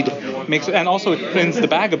speed makes, and also it cleans the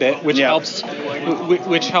bag a bit, which helps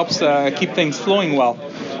keep things flowing well.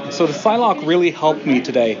 So the Psylocke really helped me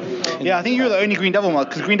today. Yeah, I think you were the only Green Devil Mask,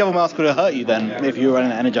 because Green Devil Mask would have hurt you then if you were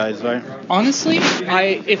running Energized, right? Honestly,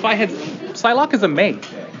 Psylocke is a May.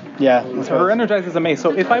 Yeah. Her Energize is a May.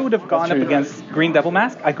 So if I would have gone up against Green Devil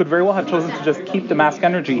Mask, I could very well have chosen to just keep the Mask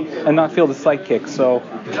energy and not feel the Psychic. So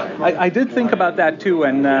I did think about that too.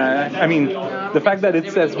 And I mean, the fact that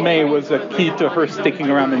it says May was a key to her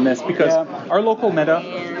sticking around in this, because our local meta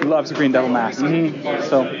loves Green Devil Mask.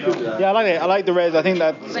 So yeah, I like it. I like the Res. I think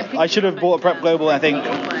that I should have bought a Prep Global, I think.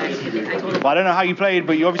 But I don't know how you played,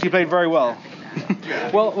 but you obviously played very well.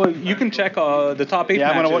 Well, you can check the top 8 matches.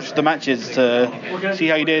 I'm going to watch the matches to see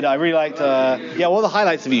how you did. I really liked, what are the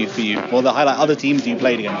highlights for you? Or the other teams you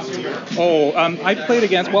played against? I played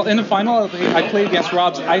against, in the final, I played against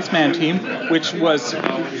Rob's Iceman team, which was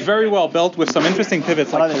very well built with some interesting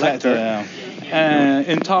pivots like Collector.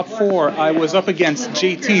 In top 4, I was up against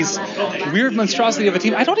JT's weird monstrosity of a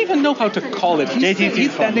team. I don't even know how to call it.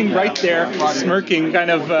 He's standing right there, smirking, kind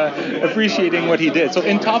of appreciating what he did. So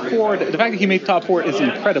in top 4, the fact that he made top 4 is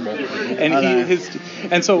incredible.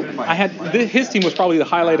 And so I had his team was probably the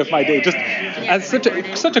highlight of my day. Just as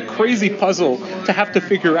such a crazy puzzle to have to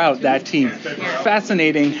figure out that team.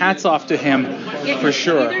 Fascinating. Hats off to him for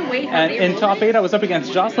sure. And in top 8, I was up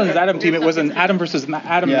against Jocelyn's Atom team. It was an Atom versus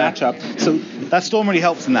Atom matchup. So that Storm really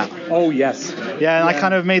helps in that. Oh, yes. Yeah, and I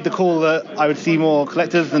kind of made the call that I would see more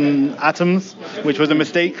Collectors than Atoms, which was a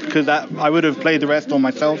mistake, because I would have played the rest on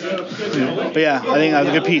myself. But yeah, I think that was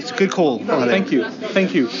a good piece. Good call. Thank you.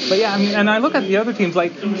 But yeah, I mean, and I look at the other teams,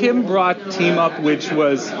 like Kim brought Team Up, which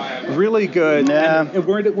was really good. Yeah. And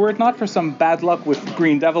were it not for some bad luck with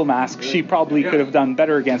Green Devil Mask, she probably could have done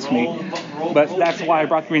better against me. But that's why I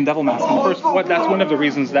brought Green Devil Mask. And that's one of the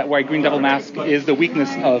reasons why Green Devil Mask is the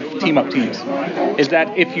weakness of Team Up teams, is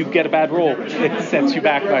that if you get a bad roll, it sets you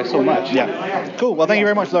back by so much. Yeah. Cool. Well, thank you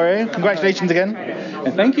very much, Laurier. Congratulations again.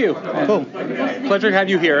 And thank you. Cool. Pleasure to have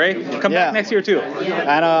you here, eh? Come back next year, too.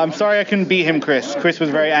 And I'm sorry I couldn't beat him, Chris. Chris was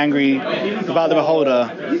very angry about the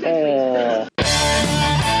Beholder. Oh.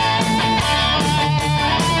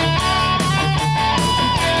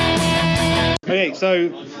 Okay, so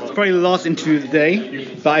it's probably the last interview of the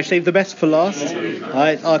day, but I saved the best for last.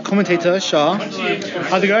 Our commentator, Shah.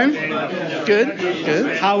 How's it going?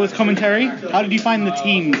 Good. How was commentary? How did you find the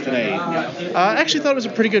teams today? I actually thought it was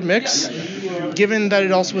a pretty good mix, given that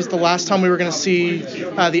it also was the last time we were going to see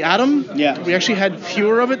the Atom. Yeah. We actually had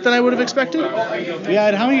fewer of it than I would have expected.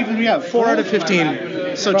 Yeah, how many did we have? 4 out of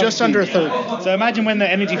 15. So just under a third. So imagine when the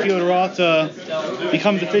Energy Field Errata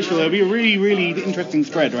becomes official, it'll be a really, really interesting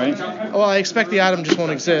spread, right? Well, I expect the Atom just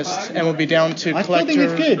won't exist, and we'll be down to Collector. I still think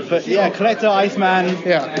it's good, but yeah, Collector, Iceman.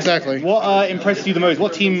 Yeah, exactly. What impressed you the most?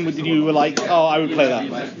 What team did you were like, oh, I would play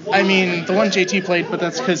that? I mean, the one JT played, but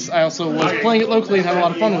that's because I also was playing it locally and had a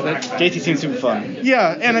lot of fun with it. JT seems fun.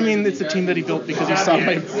 Yeah, and I mean, it's a team that he built because he saw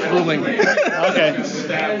my ruling. Okay.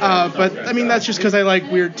 But I mean, that's just because I like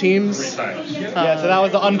weird teams. Yeah, so that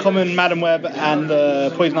was the uncommon Madam Web and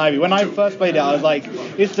the Poison Ivy. When I first played it, I was like,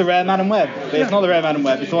 it's the rare Madam Web. But it's not the rare Madam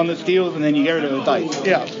Web. It's the one that steals and then you get rid of the dice.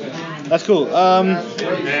 Yeah. That's cool. What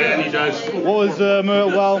was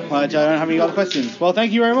well, I don't have any other questions. Well,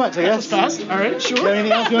 thank you very much, I guess. Fast. All right, sure. Do you have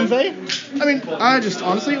anything else you want to say? I mean,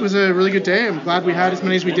 honestly, it was a really good day. I'm glad we had as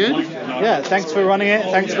many as we did. Yeah, thanks for running it.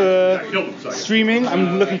 Thanks for streaming.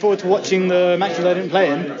 I'm looking forward to watching the matches I didn't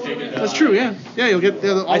play in. That's true, yeah. Yeah, you'll get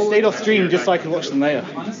I stayed off stream just so I could watch them later.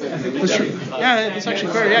 That's true. Yeah, that's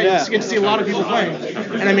actually fair. Yeah, you get to see a lot of people playing.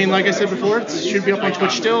 And I mean, like I said before, it should be up on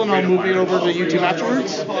Twitch still, and I'll move it over to YouTube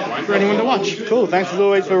afterwards for anyone to watch. Cool. Thanks as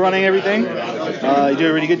always for running everything. You do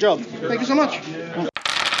a really good job. Thank you so much.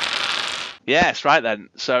 Yes, right then.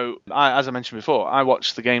 So, as I mentioned before, I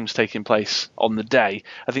watched the games taking place on the day.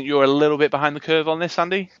 I think you're a little bit behind the curve on this,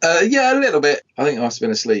 Andy? Yeah, a little bit. I think I must have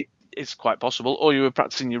been asleep. It's quite possible. Or you were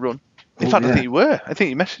practicing your run. In fact, I think you were. I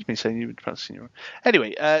think you messaged me saying you were practicing your run.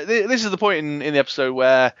 Anyway, this is the point in the episode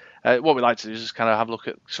where what we like to do is just kind of have a look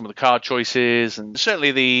at some of the card choices and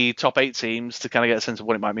certainly the top 8 teams to kind of get a sense of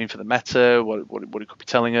what it might mean for the meta, what it could be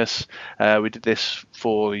telling us. We did this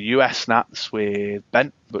for US Nats with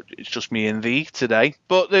Ben, but it's just me and thee today.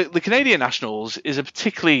 But the Canadian Nationals is a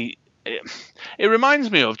particularly... It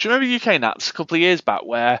reminds me of... Do you remember UK Nats a couple of years back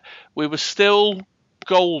where we were still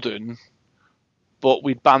golden... but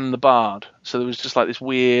we'd banned the Bard. So there was just like this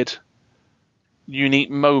weird,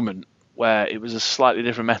 unique moment where it was a slightly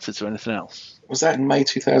different meta to anything else. Was that in May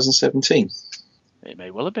 2017? It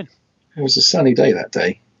may well have been. It was a sunny day that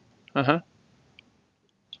day. Uh-huh.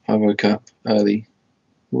 I woke up early,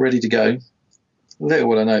 ready to go. Little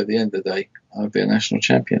will I know at the end of the day, I'd be a national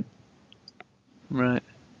champion. Right.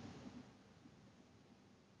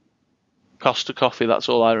 Costa Coffee, that's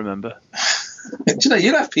all I remember. Do you know,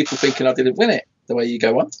 you'd have people thinking I didn't win it the way you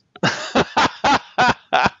go on.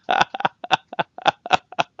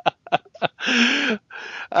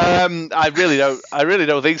 I really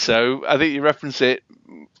don't think so. I think you reference it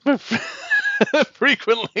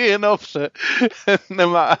frequently enough that no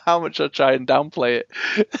matter how much I try and downplay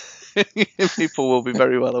it, people will be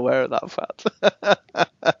very well aware of that fact.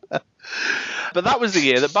 But that was the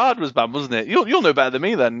year that Bard was banned, wasn't it? You'll know better than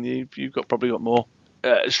me then. You've probably got more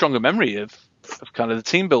stronger memory of kind of the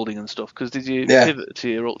team building and stuff. Because did you pivot to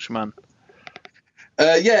your Ultraman?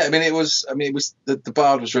 Yeah, it was the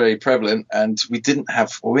Bard was very prevalent, and we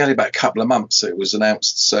had about a couple of months it was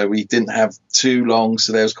announced, so we didn't have too long,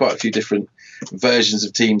 so there was quite a few different versions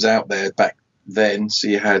of teams out there back then. So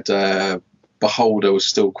you had Beholder was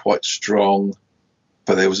still quite strong,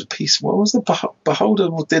 but there was a piece, what was the Beholder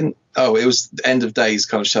didn't, it was End of Days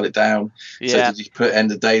kind of shut it down. So did you put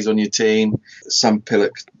End of Days on your team? Some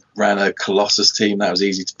Pillock ran a Colossus team, that was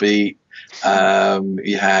easy to beat.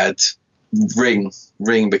 You had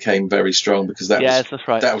Ring became very strong because that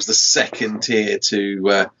was the second tier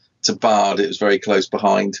to Bard. It was very close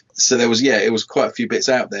behind. So there was it was quite a few bits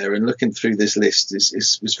out there. And looking through this list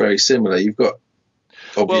is very similar. You've got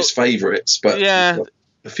obvious favourites, but you've got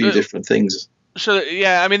a few different things. So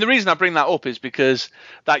the reason I bring that up is because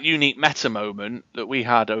that unique meta moment that we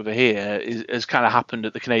had over here has kind of happened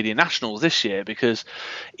at the Canadian Nationals this year. Because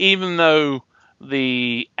even though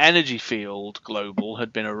the energy field global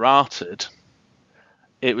had been errated,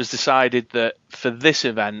 it was decided that for this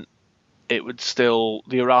event the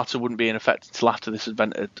errata wouldn't be in effect until after this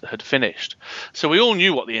event had finished. So we all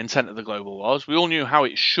knew what the intent of the global was. We all knew how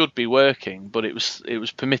it should be working, but it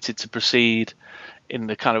was permitted to proceed in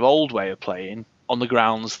the kind of old way of playing on the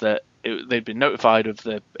grounds that they'd been notified of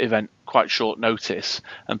the event quite short notice,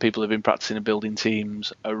 and people have been practicing and building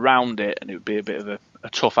teams around it, and it would be a bit of a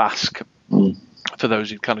tough ask for those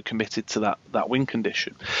who kind of committed to that win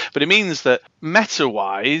condition. But it means that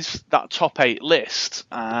meta-wise, that top 8 list,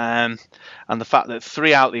 and the fact that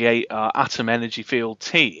 3 out of the 8 are Atom Energy Field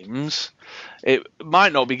teams, it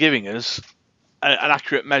might not be giving us an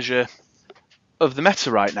accurate measure of the meta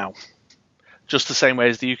right now. Just the same way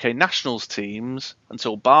as the UK Nationals teams,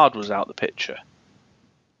 until Bard was out the picture,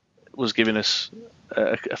 was giving us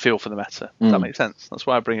a feel for the meta. Does that make sense? That's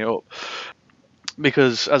why I bring it up.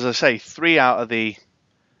 Because, as I say, 3 out of the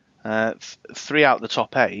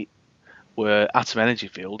top 8 were Atom Energy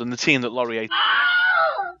Field, and the team that Laurier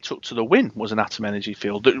took to the win was an Atom Energy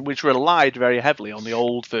Field, which relied very heavily on the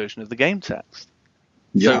old version of the game text.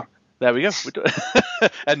 Yeah. So, there we go.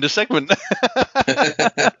 End of segment.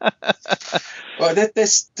 Well,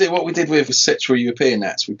 that's what we did with Central European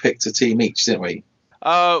Nats. We picked a team each, didn't we?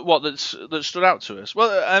 That stood out to us?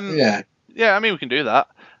 Well, yeah. We can do that.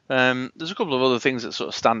 There's a couple of other things that sort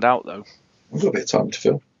of stand out, though. We've got a bit of time to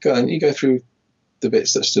fill. Go on, you go through the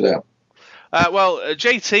bits that stood out.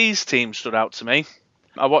 JT's team stood out to me.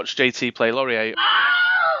 I watched JT play Laurier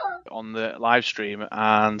on the live stream,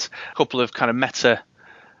 and a couple of kind of meta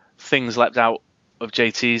things leapt out of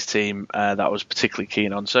JT's team that I was particularly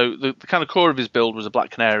keen on. So the kind of core of his build was a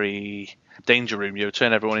Black Canary danger room. You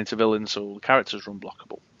turn everyone into villains so the characters are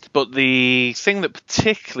unblockable. But the thing that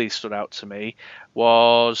particularly stood out to me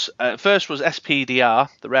was first was SPDR,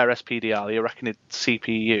 the rare SPDR, the Arachnid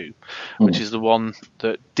CPU, which is the one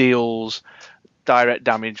that deals direct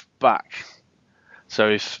damage back. So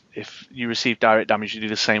if you receive direct damage, you do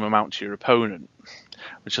the same amount to your opponent,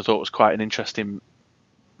 which I thought was quite an interesting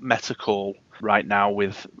meta call right now,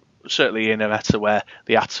 with certainly in a meta where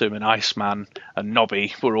the Atom and Iceman and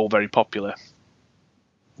Nobby were all very popular.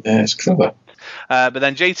 Yeah, it's clever. But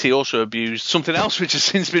then JT also abused something else which has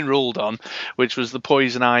since been ruled on, which was the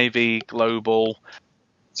Poison Ivy Global.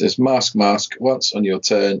 It says mask. Once on your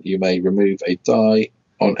turn, you may remove a die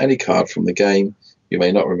on any card from the game. You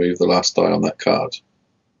may not remove the last die on that card.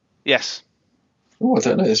 Yes. Oh, I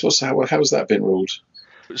don't know this. How has that been ruled?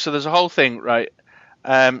 So there's a whole thing, right?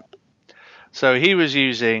 So he was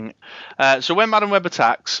using. So when Madam Web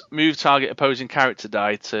attacks, move target opposing character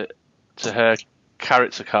die to her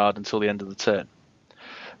character card until the end of the turn.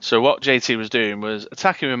 So what JT was doing was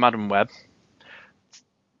attacking with Madam Web,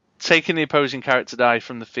 taking the opposing character die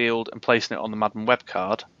from the field and placing it on the Madam Web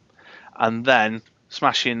card, and then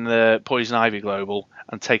smashing the Poison Ivy Global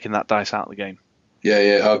and taking that dice out of the game.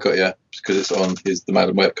 Yeah, I got you, because it's on the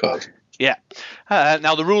Madam Web card. Yeah.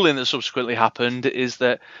 Now the ruling that subsequently happened is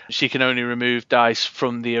that she can only remove dice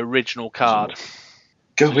from the original card.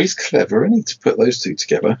 God, he's clever, isn't he, to put those two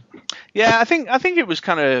together? Yeah, I think it was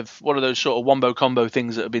kind of one of those sort of wombo combo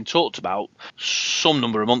things that have been talked about some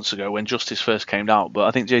number of months ago when Justice first came out. But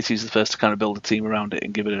I think JT's the first to kind of build a team around it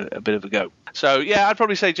and give it a bit of a go. So yeah, I'd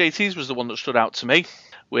probably say JT's was the one that stood out to me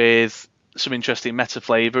with some interesting meta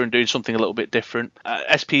flavour and doing something a little bit different.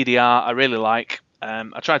 SPDR I really like.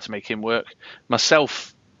 I tried to make him work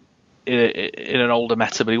myself in an older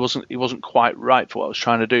meta, but he wasn't quite right for what I was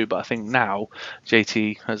trying to do. But I think now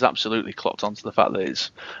JT has absolutely clocked onto the fact that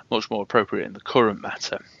it's much more appropriate in the current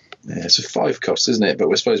meta. Yeah, it's a 5 cost, isn't it? But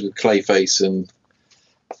we're supposed with Clayface and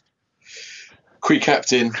Kree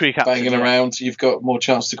Captain banging around, you've got more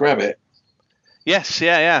chance to grab it. Yes,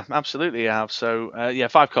 yeah, absolutely you have. So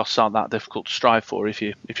 5 costs aren't that difficult to strive for if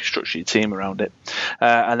you structure your team around it,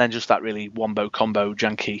 and then just that really wombo combo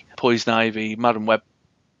janky Poison Ivy Madam Web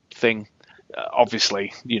thing.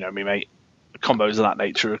 Obviously, you know me, mate. Combos of that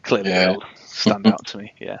nature are clearly stand out to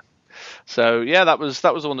me. Yeah. So yeah, that was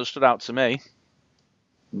the one that stood out to me.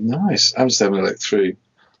 Nice. I'm just having a look through,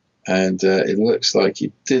 and it looks like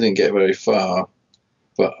you didn't get very far.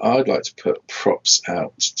 But I'd like to put props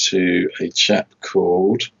out to a chap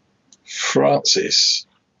called Francis.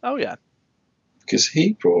 Oh, yeah. Because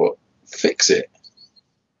he brought Fix It.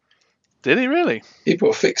 Did he really? He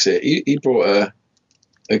brought Fix It. He brought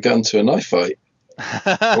a gun to a knife fight. Or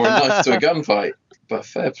a knife to a gun fight. But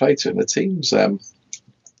fair play to him. The team's... come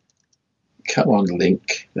on,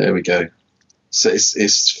 Link. There we go. So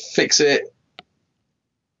it's Fix It.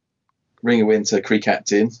 Ring of Winter, Kree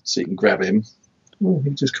Captain, so you can grab him. Oh,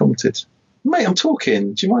 he just commented, mate, I'm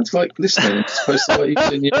talking. Do you mind listening? I'm supposed to you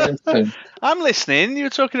in your own phone. I'm listening. You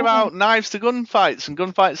were talking about knives to gunfights and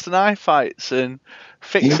gunfights to knife fights and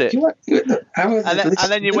Fix It.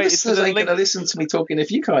 And then you waited for the link. Going to listen to me talking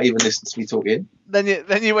if you can't even listen to me talking. Then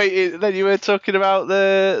you waited. Then you were talking about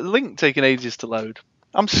the link taking ages to load.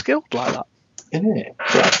 I'm skilled like that.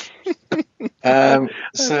 Yeah.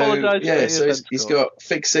 So he's got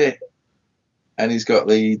Fix It, and he's got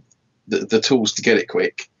the tools to get it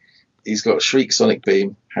quick. He's got Shriek Sonic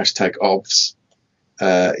Beam, #OBS.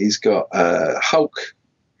 He's got Hulk,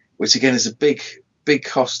 which again is a big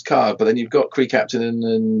cost card, but then you've got Kree Captain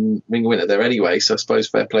and Ring of Winter there anyway, so I suppose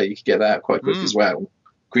fair play, you could get that out quite quick as well.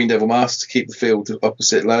 Green Devil Mask to keep the field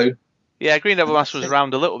opposite low. Yeah, Green Devil Mask was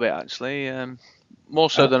around a little bit actually, more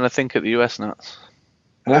so than I think at the US Nats.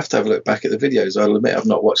 I'll have to have a look back at the videos. I'll admit I've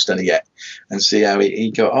not watched any yet and see how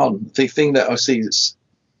he got on. The thing that I see that's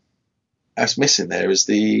missing there is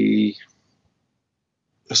I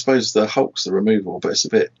suppose the Hulk's the removal, but it's a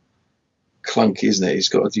bit clunky, isn't it? You've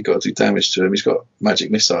got to do damage to him. He's got Magic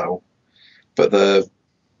Missile, but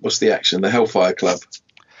what's the action? The Hellfire Club.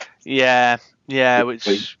 Yeah,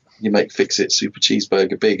 which you make Fix It Super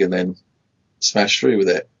Cheeseburger big and then smash through with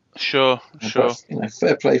it. Sure. But,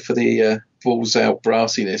 fair play for the balls out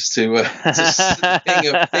brassiness to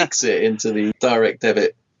swing and Fix It into the direct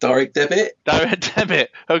debit Direct debit. Direct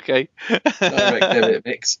debit. Okay. Direct debit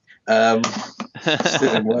mix.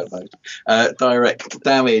 Still in work mode. Direct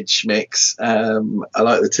damage mix. I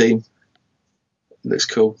like the team. Looks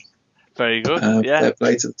cool. Very good. Yeah. Fair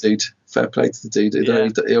play to the dude.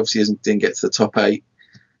 He obviously didn't get to the top 8.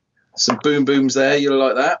 Some boom booms there. You'll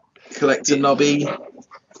like that. Collector Nobby.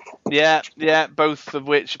 Yeah. Both of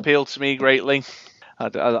which appeal to me greatly.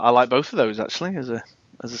 I like both of those actually as a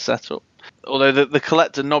setup. Although the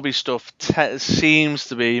Collector Nobby stuff seems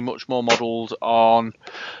to be much more modelled on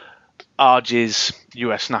Argy's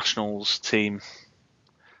US Nationals team.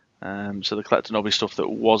 So the Collector Nobby stuff that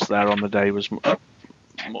was there on the day was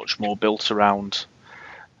much more built around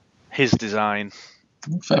his design.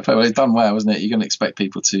 Fair play. Well, it's done well, isn't it? You're going to expect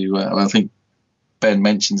people to. I think Ben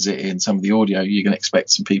mentions it in some of the audio. You're going to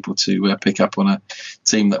expect some people to pick up on a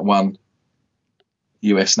team that won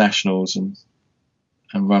US Nationals and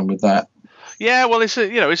run with that. Yeah, well, it's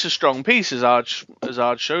a strong piece as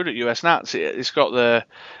Arj showed at US Nats. It's got the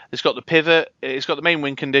pivot. It's got the main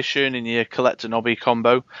win condition in your Collector Nobby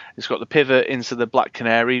combo. It's got the pivot into the Black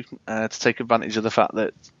Canary to take advantage of the fact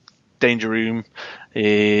that Danger Room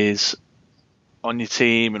is on your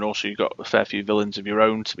team, and also you've got a fair few villains of your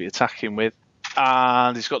own to be attacking with.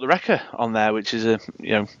 And it's got the Wrecker on there, which is at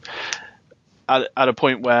a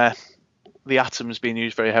point where the Atom's being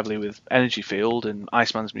used very heavily with Energy Field and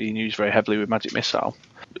Iceman's being used very heavily with Magic Missile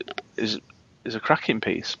is a cracking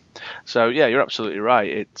piece. So yeah, you're absolutely right.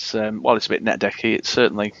 It's while it's a bit net decky, it's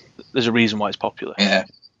certainly there's a reason why it's popular. Yeah.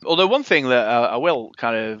 Although one thing that I will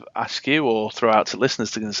kind of ask you or throw out to listeners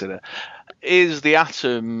to consider is the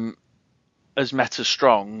Atom as meta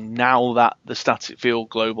strong now that the Static Field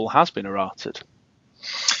Global has been errated.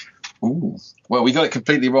 Ooh. Well, we got it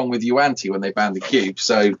completely wrong with Yuanti when they banned the cube.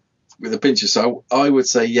 So with a pinch of salt, I would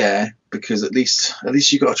say yeah, because at least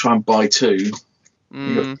you've got to try and buy 2.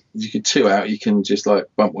 You get 2 out, you can just like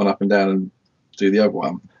bump one up and down and do the other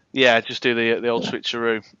one. Yeah, just do the old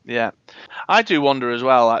switcheroo. Yeah, I do wonder as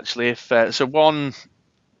well actually if there was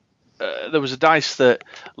a dice that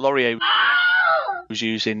Laurier was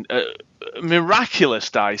using, miraculous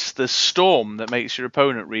dice, the Storm that makes your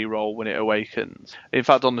opponent re-roll when it awakens. In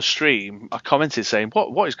fact, on the stream, I commented saying,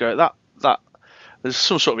 "What is going that?" There's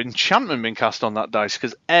some sort of enchantment being cast on that dice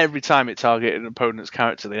because every time it targeted an opponent's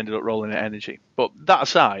character, they ended up rolling it energy. But that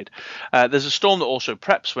aside, there's a Storm that also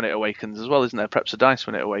preps when it awakens as well, isn't there? Preps a dice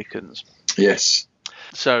when it awakens. Yes.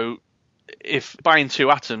 So if buying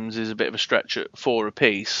 2 Atoms is a bit of a stretch at 4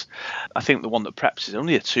 apiece, I think the one that preps is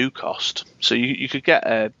only a 2 cost. So you could get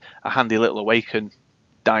a handy little awaken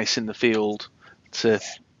dice in the field to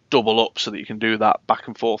double up so that you can do that back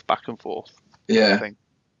and forth. Yeah.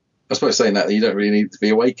 I suppose saying that you don't really need to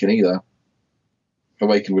be Awaken either.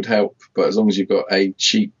 Awaken would help, but as long as you've got a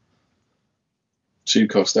cheap 2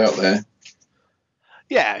 cost out there.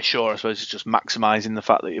 Yeah, sure. I suppose it's just maximising the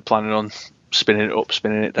fact that you're planning on spinning it up,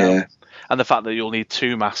 spinning it down. Yeah. And the fact that you'll need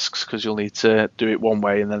 2 masks because you'll need to do it one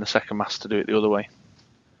way and then a second mask to do it the other way.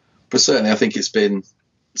 But certainly I think it's been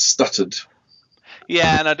stuttered.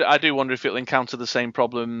 Yeah, and I do wonder if it'll encounter the same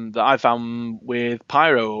problem that I found with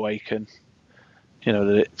Pyro Awaken.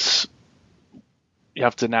 That you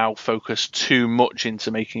have to now focus too much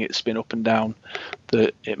into making it spin up and down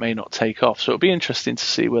that it may not take off. So it'll be interesting to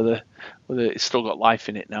see whether it's still got life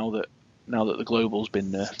in it now that the global's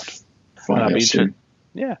been nerfed. I'd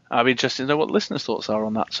be interested to know what the listeners' thoughts are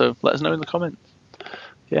on that. So let us know in the comments.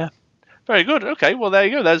 Yeah, very good. Okay, well there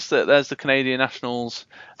you go. There's the Canadian Nationals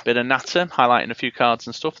bit of natter, highlighting a few cards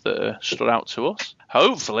and stuff that stood out to us.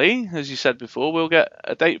 Hopefully, as you said before, we'll get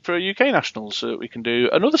a date for a UK Nationals so that we can do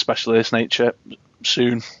another special of this nature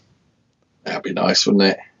soon. That'd be nice, wouldn't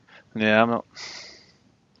it? Yeah, I'm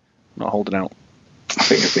not holding out. I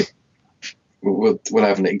think we'll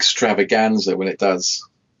have an extravaganza when it does.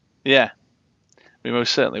 Yeah, we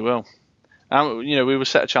most certainly will. We were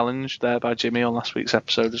set a challenge there by Jimmy on last week's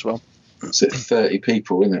episode as well. It's at 30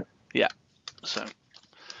 people, isn't it? Yeah. So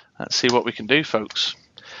let's see what we can do, folks.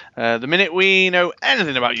 The minute we know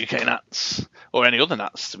anything about UK Nats, or any other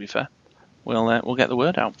Nats, to be fair, we'll get the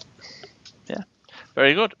word out. Yeah,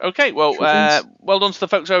 very good. Okay, well done to the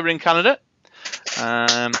folks over in Canada.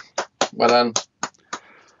 Well done.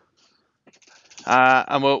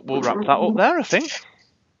 And we'll wrap that up there, I think.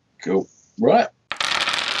 Cool. Right.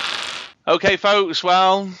 Okay, folks.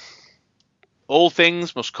 Well, all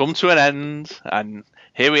things must come to an end, and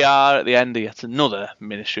here we are at the end of yet another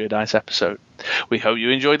Ministry of Dice episode. We hope you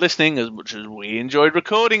enjoyed listening as much as we enjoyed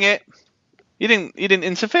recording it. You didn't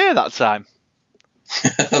interfere that time.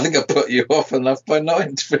 I think I put you off enough by not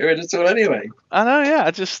interfering at all anyway. I know,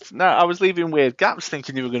 yeah. I was leaving weird gaps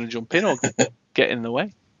thinking you were going to jump in or get in the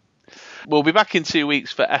way. We'll be back in 2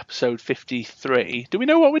 weeks for episode 53. Do we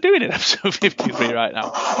know what we're doing in episode 53 right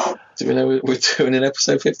now? Do we know what we're doing in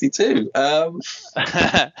episode 52? No,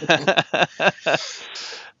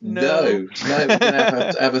 we're going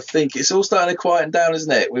to have a think. It's all starting to quieten down,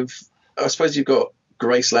 isn't it? I suppose you've got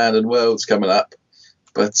Graceland and Worlds coming up,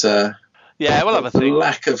 but yeah, we'll have a think.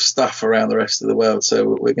 Lack of stuff around the rest of the world, so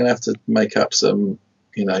we're going to have to make up some,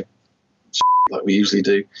 like we usually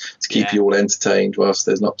do, to keep you all entertained whilst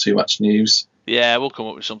there's not too much news. Yeah, we'll come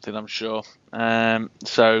up with something, I'm sure.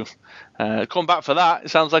 So come back for that. It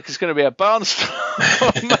sounds like it's going to be a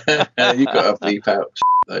barnstorm. You've got to bleep out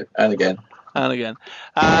though, and again.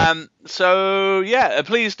 So yeah,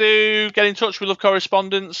 please do get in touch. We love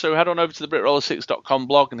correspondence, so head on over to the BritRoller6.com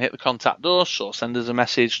blog and hit the contact us, or send us a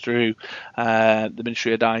message through the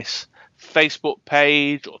Ministry of Dice Facebook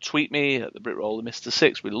page, or tweet me at the BritRoller Mr.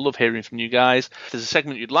 6. We love hearing from you guys. If there's a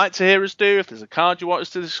segment you'd like to hear us do, if there's a card you want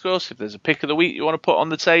us to discuss, if there's a pick of the week you want to put on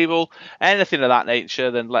the table, anything of that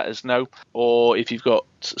nature, then let us know. Or if you've got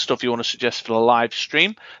stuff you want to suggest for the live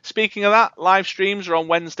stream. Speaking of that, live streams are on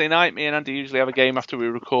Wednesday night. Me and Andy usually have a game after we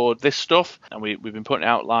record this stuff, and we've been putting it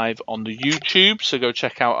out live on the YouTube, so go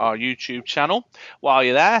check out our YouTube channel. While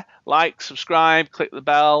you're there, like, subscribe, click the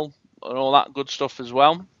bell, and all that good stuff as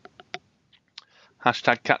well.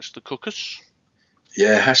 Hashtag catch the cookers.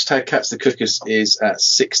 Yeah, hashtag catch the cookers is at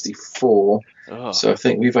 64. Oh. So I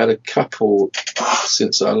think we've had a couple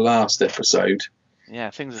since our last episode.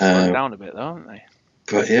 Yeah, things have slowed down a bit though, haven't they?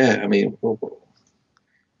 But yeah, I mean,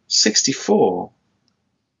 64.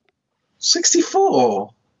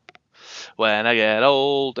 64. When I get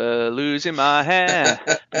older, losing my hair,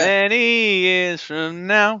 many years from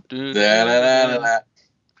now.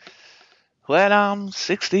 When I'm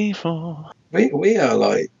 64. We are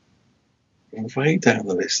like way down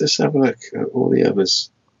the list. Let's have a look at all the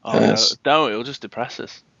others. Oh, no, don't. It'll just depress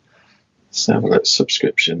us. Let's have a look.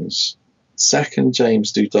 Subscriptions. Zach and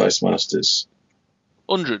James do Dice Masters.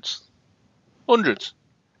 Hundreds.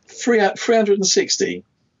 360.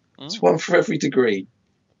 It's one for every degree.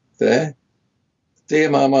 There.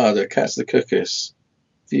 DM Armada, Catch the Cookers.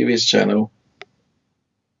 View his channel.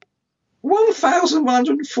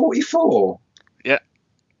 1,144. Yeah.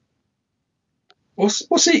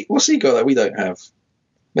 What's he got that we don't have?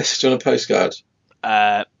 Message on a postcard.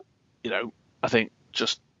 I think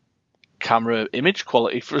just camera image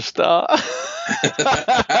quality for a start. We'll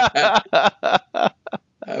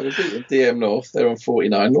beat the DM North. They're on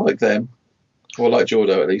 49. Like them, or like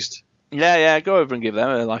Jordo at least. Yeah. Go over and give them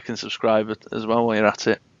a like and subscribe as well while you're at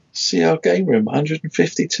it. CR Game Room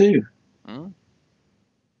 152.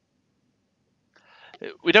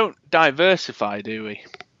 We don't diversify, do we?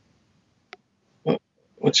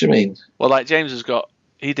 What do you mean? Well, like James has got,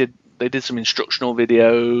 they did some instructional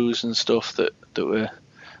videos and stuff that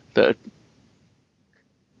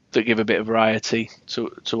give a bit of variety to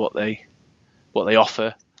what they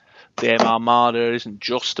offer. The M Armada isn't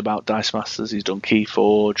just about Dice Masters. He's done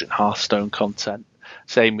Keyforge and Hearthstone content.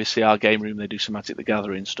 Same with CR Game Room. They do some Magic the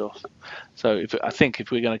Gathering stuff. So I think if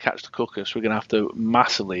we're going to catch the cookers, we're going to have to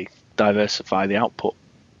massively diversify the output.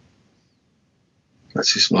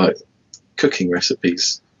 That's just like cooking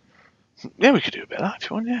recipes. Yeah, we could do a bit of that if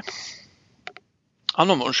you want, yeah. I'm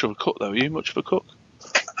not much of a cook, though. Are you much of a cook?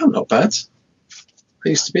 I'm not bad. I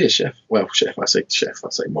used to be a chef. Well, I say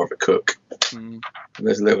more of a cook.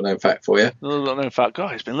 There's a little known fact for you. A little known fact.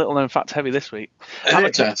 God, it's been little known fact heavy this week. I'm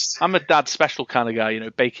a dad special kind of guy,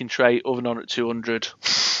 baking tray, oven on at 200.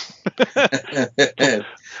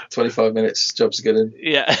 25 minutes, job's good.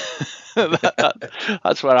 Yeah,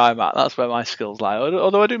 that's where I'm at. That's where my skills lie.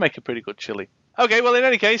 Although I do make a pretty good chili. Okay, well, in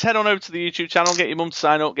any case, head on over to the YouTube channel, get your mum to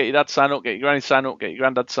sign up, get your dad to sign up, get your granny to sign up, get your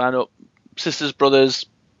granddad to sign up, sisters, brothers,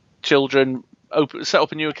 children, set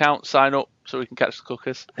up a new account, sign up so we can catch the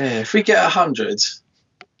cookers. Yeah, if we get 100,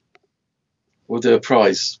 we'll do a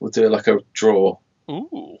prize. We'll do like a draw.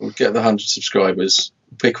 Ooh. We'll get the 100 subscribers,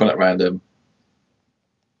 pick one at random.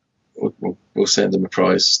 We'll send them a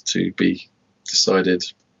prize to be decided.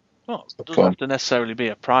 Well, it doesn't have to necessarily be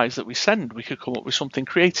a prize that we send. We could come up with something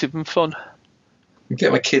creative and fun.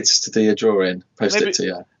 Get my kids to do a drawing, post it to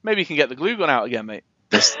you. Maybe you can get the glue gun out again, mate.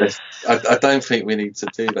 I don't think we need to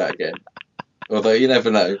do that again. Although you never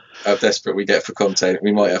know how desperate we get for content.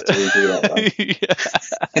 We might have to redo that one.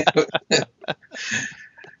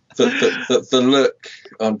 The look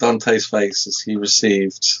on Dante's face as he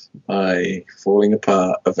received my falling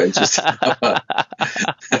apart Avengers Tower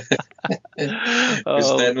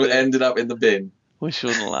then ended up in the bin. We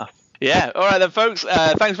shouldn't laugh. Yeah, all right then, folks.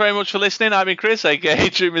 Thanks very much for listening. I've been Chris, aka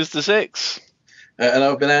True Mr. 6. And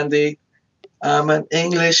I've been Andy. I'm an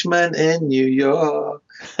Englishman in New York.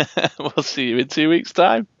 We'll see you in 2 weeks'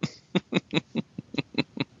 time.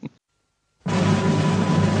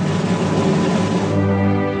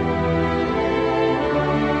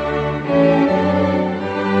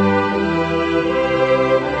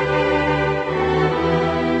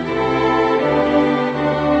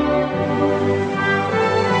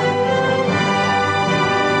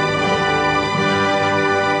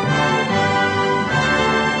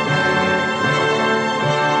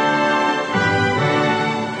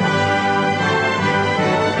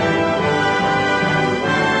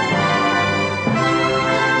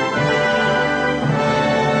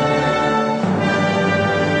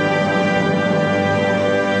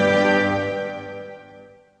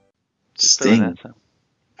 Sting.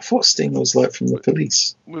 I thought Sting was like from the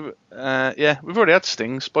Police. We've already had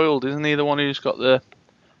Sting. Spoiled, isn't he? The one who's got the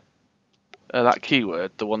that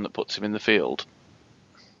keyword, the one that puts him in the field.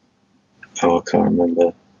 Oh, I can't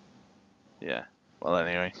remember. Yeah. Well,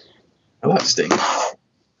 anyway. I like Sting.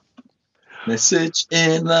 Message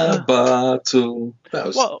in a bottle. That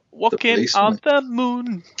was walking Police, on the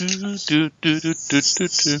moon. Do, do, do, do, do,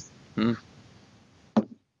 do, do.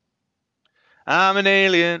 I'm an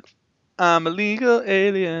alien. I'm a legal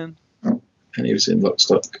alien. And he was in Lock,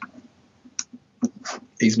 Stock.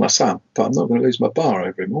 He's my son, but I'm not going to lose my bar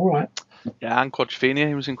over him. All right. Yeah, and Quadrophenia.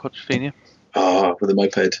 He was in Quadrophenia. Ah, with a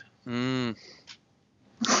moped.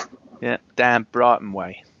 Yeah, down Brighton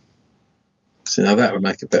way. So now that would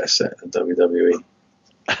make a better set than WWE.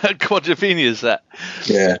 Quadrophenia set.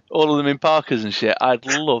 Yeah. All of them in Parkers and shit. I'd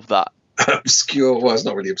love that. Obscure. Well, it's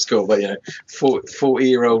not really obscure, but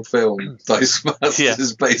 40-year-old film. Ghostbusters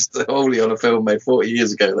is based wholly on a film made 40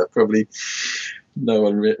 years ago that probably no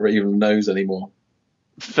one even knows anymore.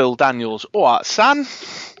 Phil Daniels. All right, son.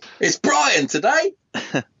 It's Brian today.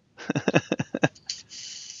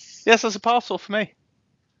 Yes, that's a parcel for me.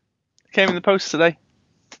 It came in the post today.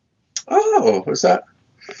 Oh, was that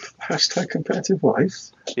 #competitive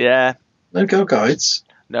wife? Yeah. No girl guides.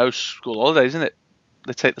 No school holidays, isn't it?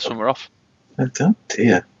 They take the summer off. Oh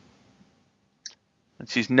dear. And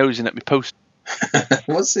she's nosing at me post.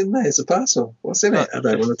 What's in there? It's a parcel. What's in it? I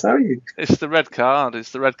don't want to tell you. It's the red card.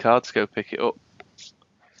 It's the red card to go pick it up.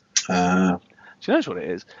 She knows what it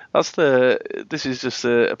is. This is just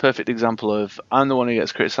a perfect example of I'm the one who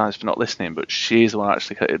gets criticised for not listening, but she's the one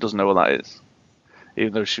actually doesn't know what that is,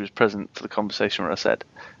 even though she was present for the conversation where I said,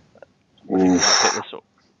 "Pick this up."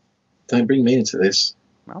 Don't bring me into this.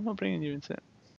 I'm not bringing you into it.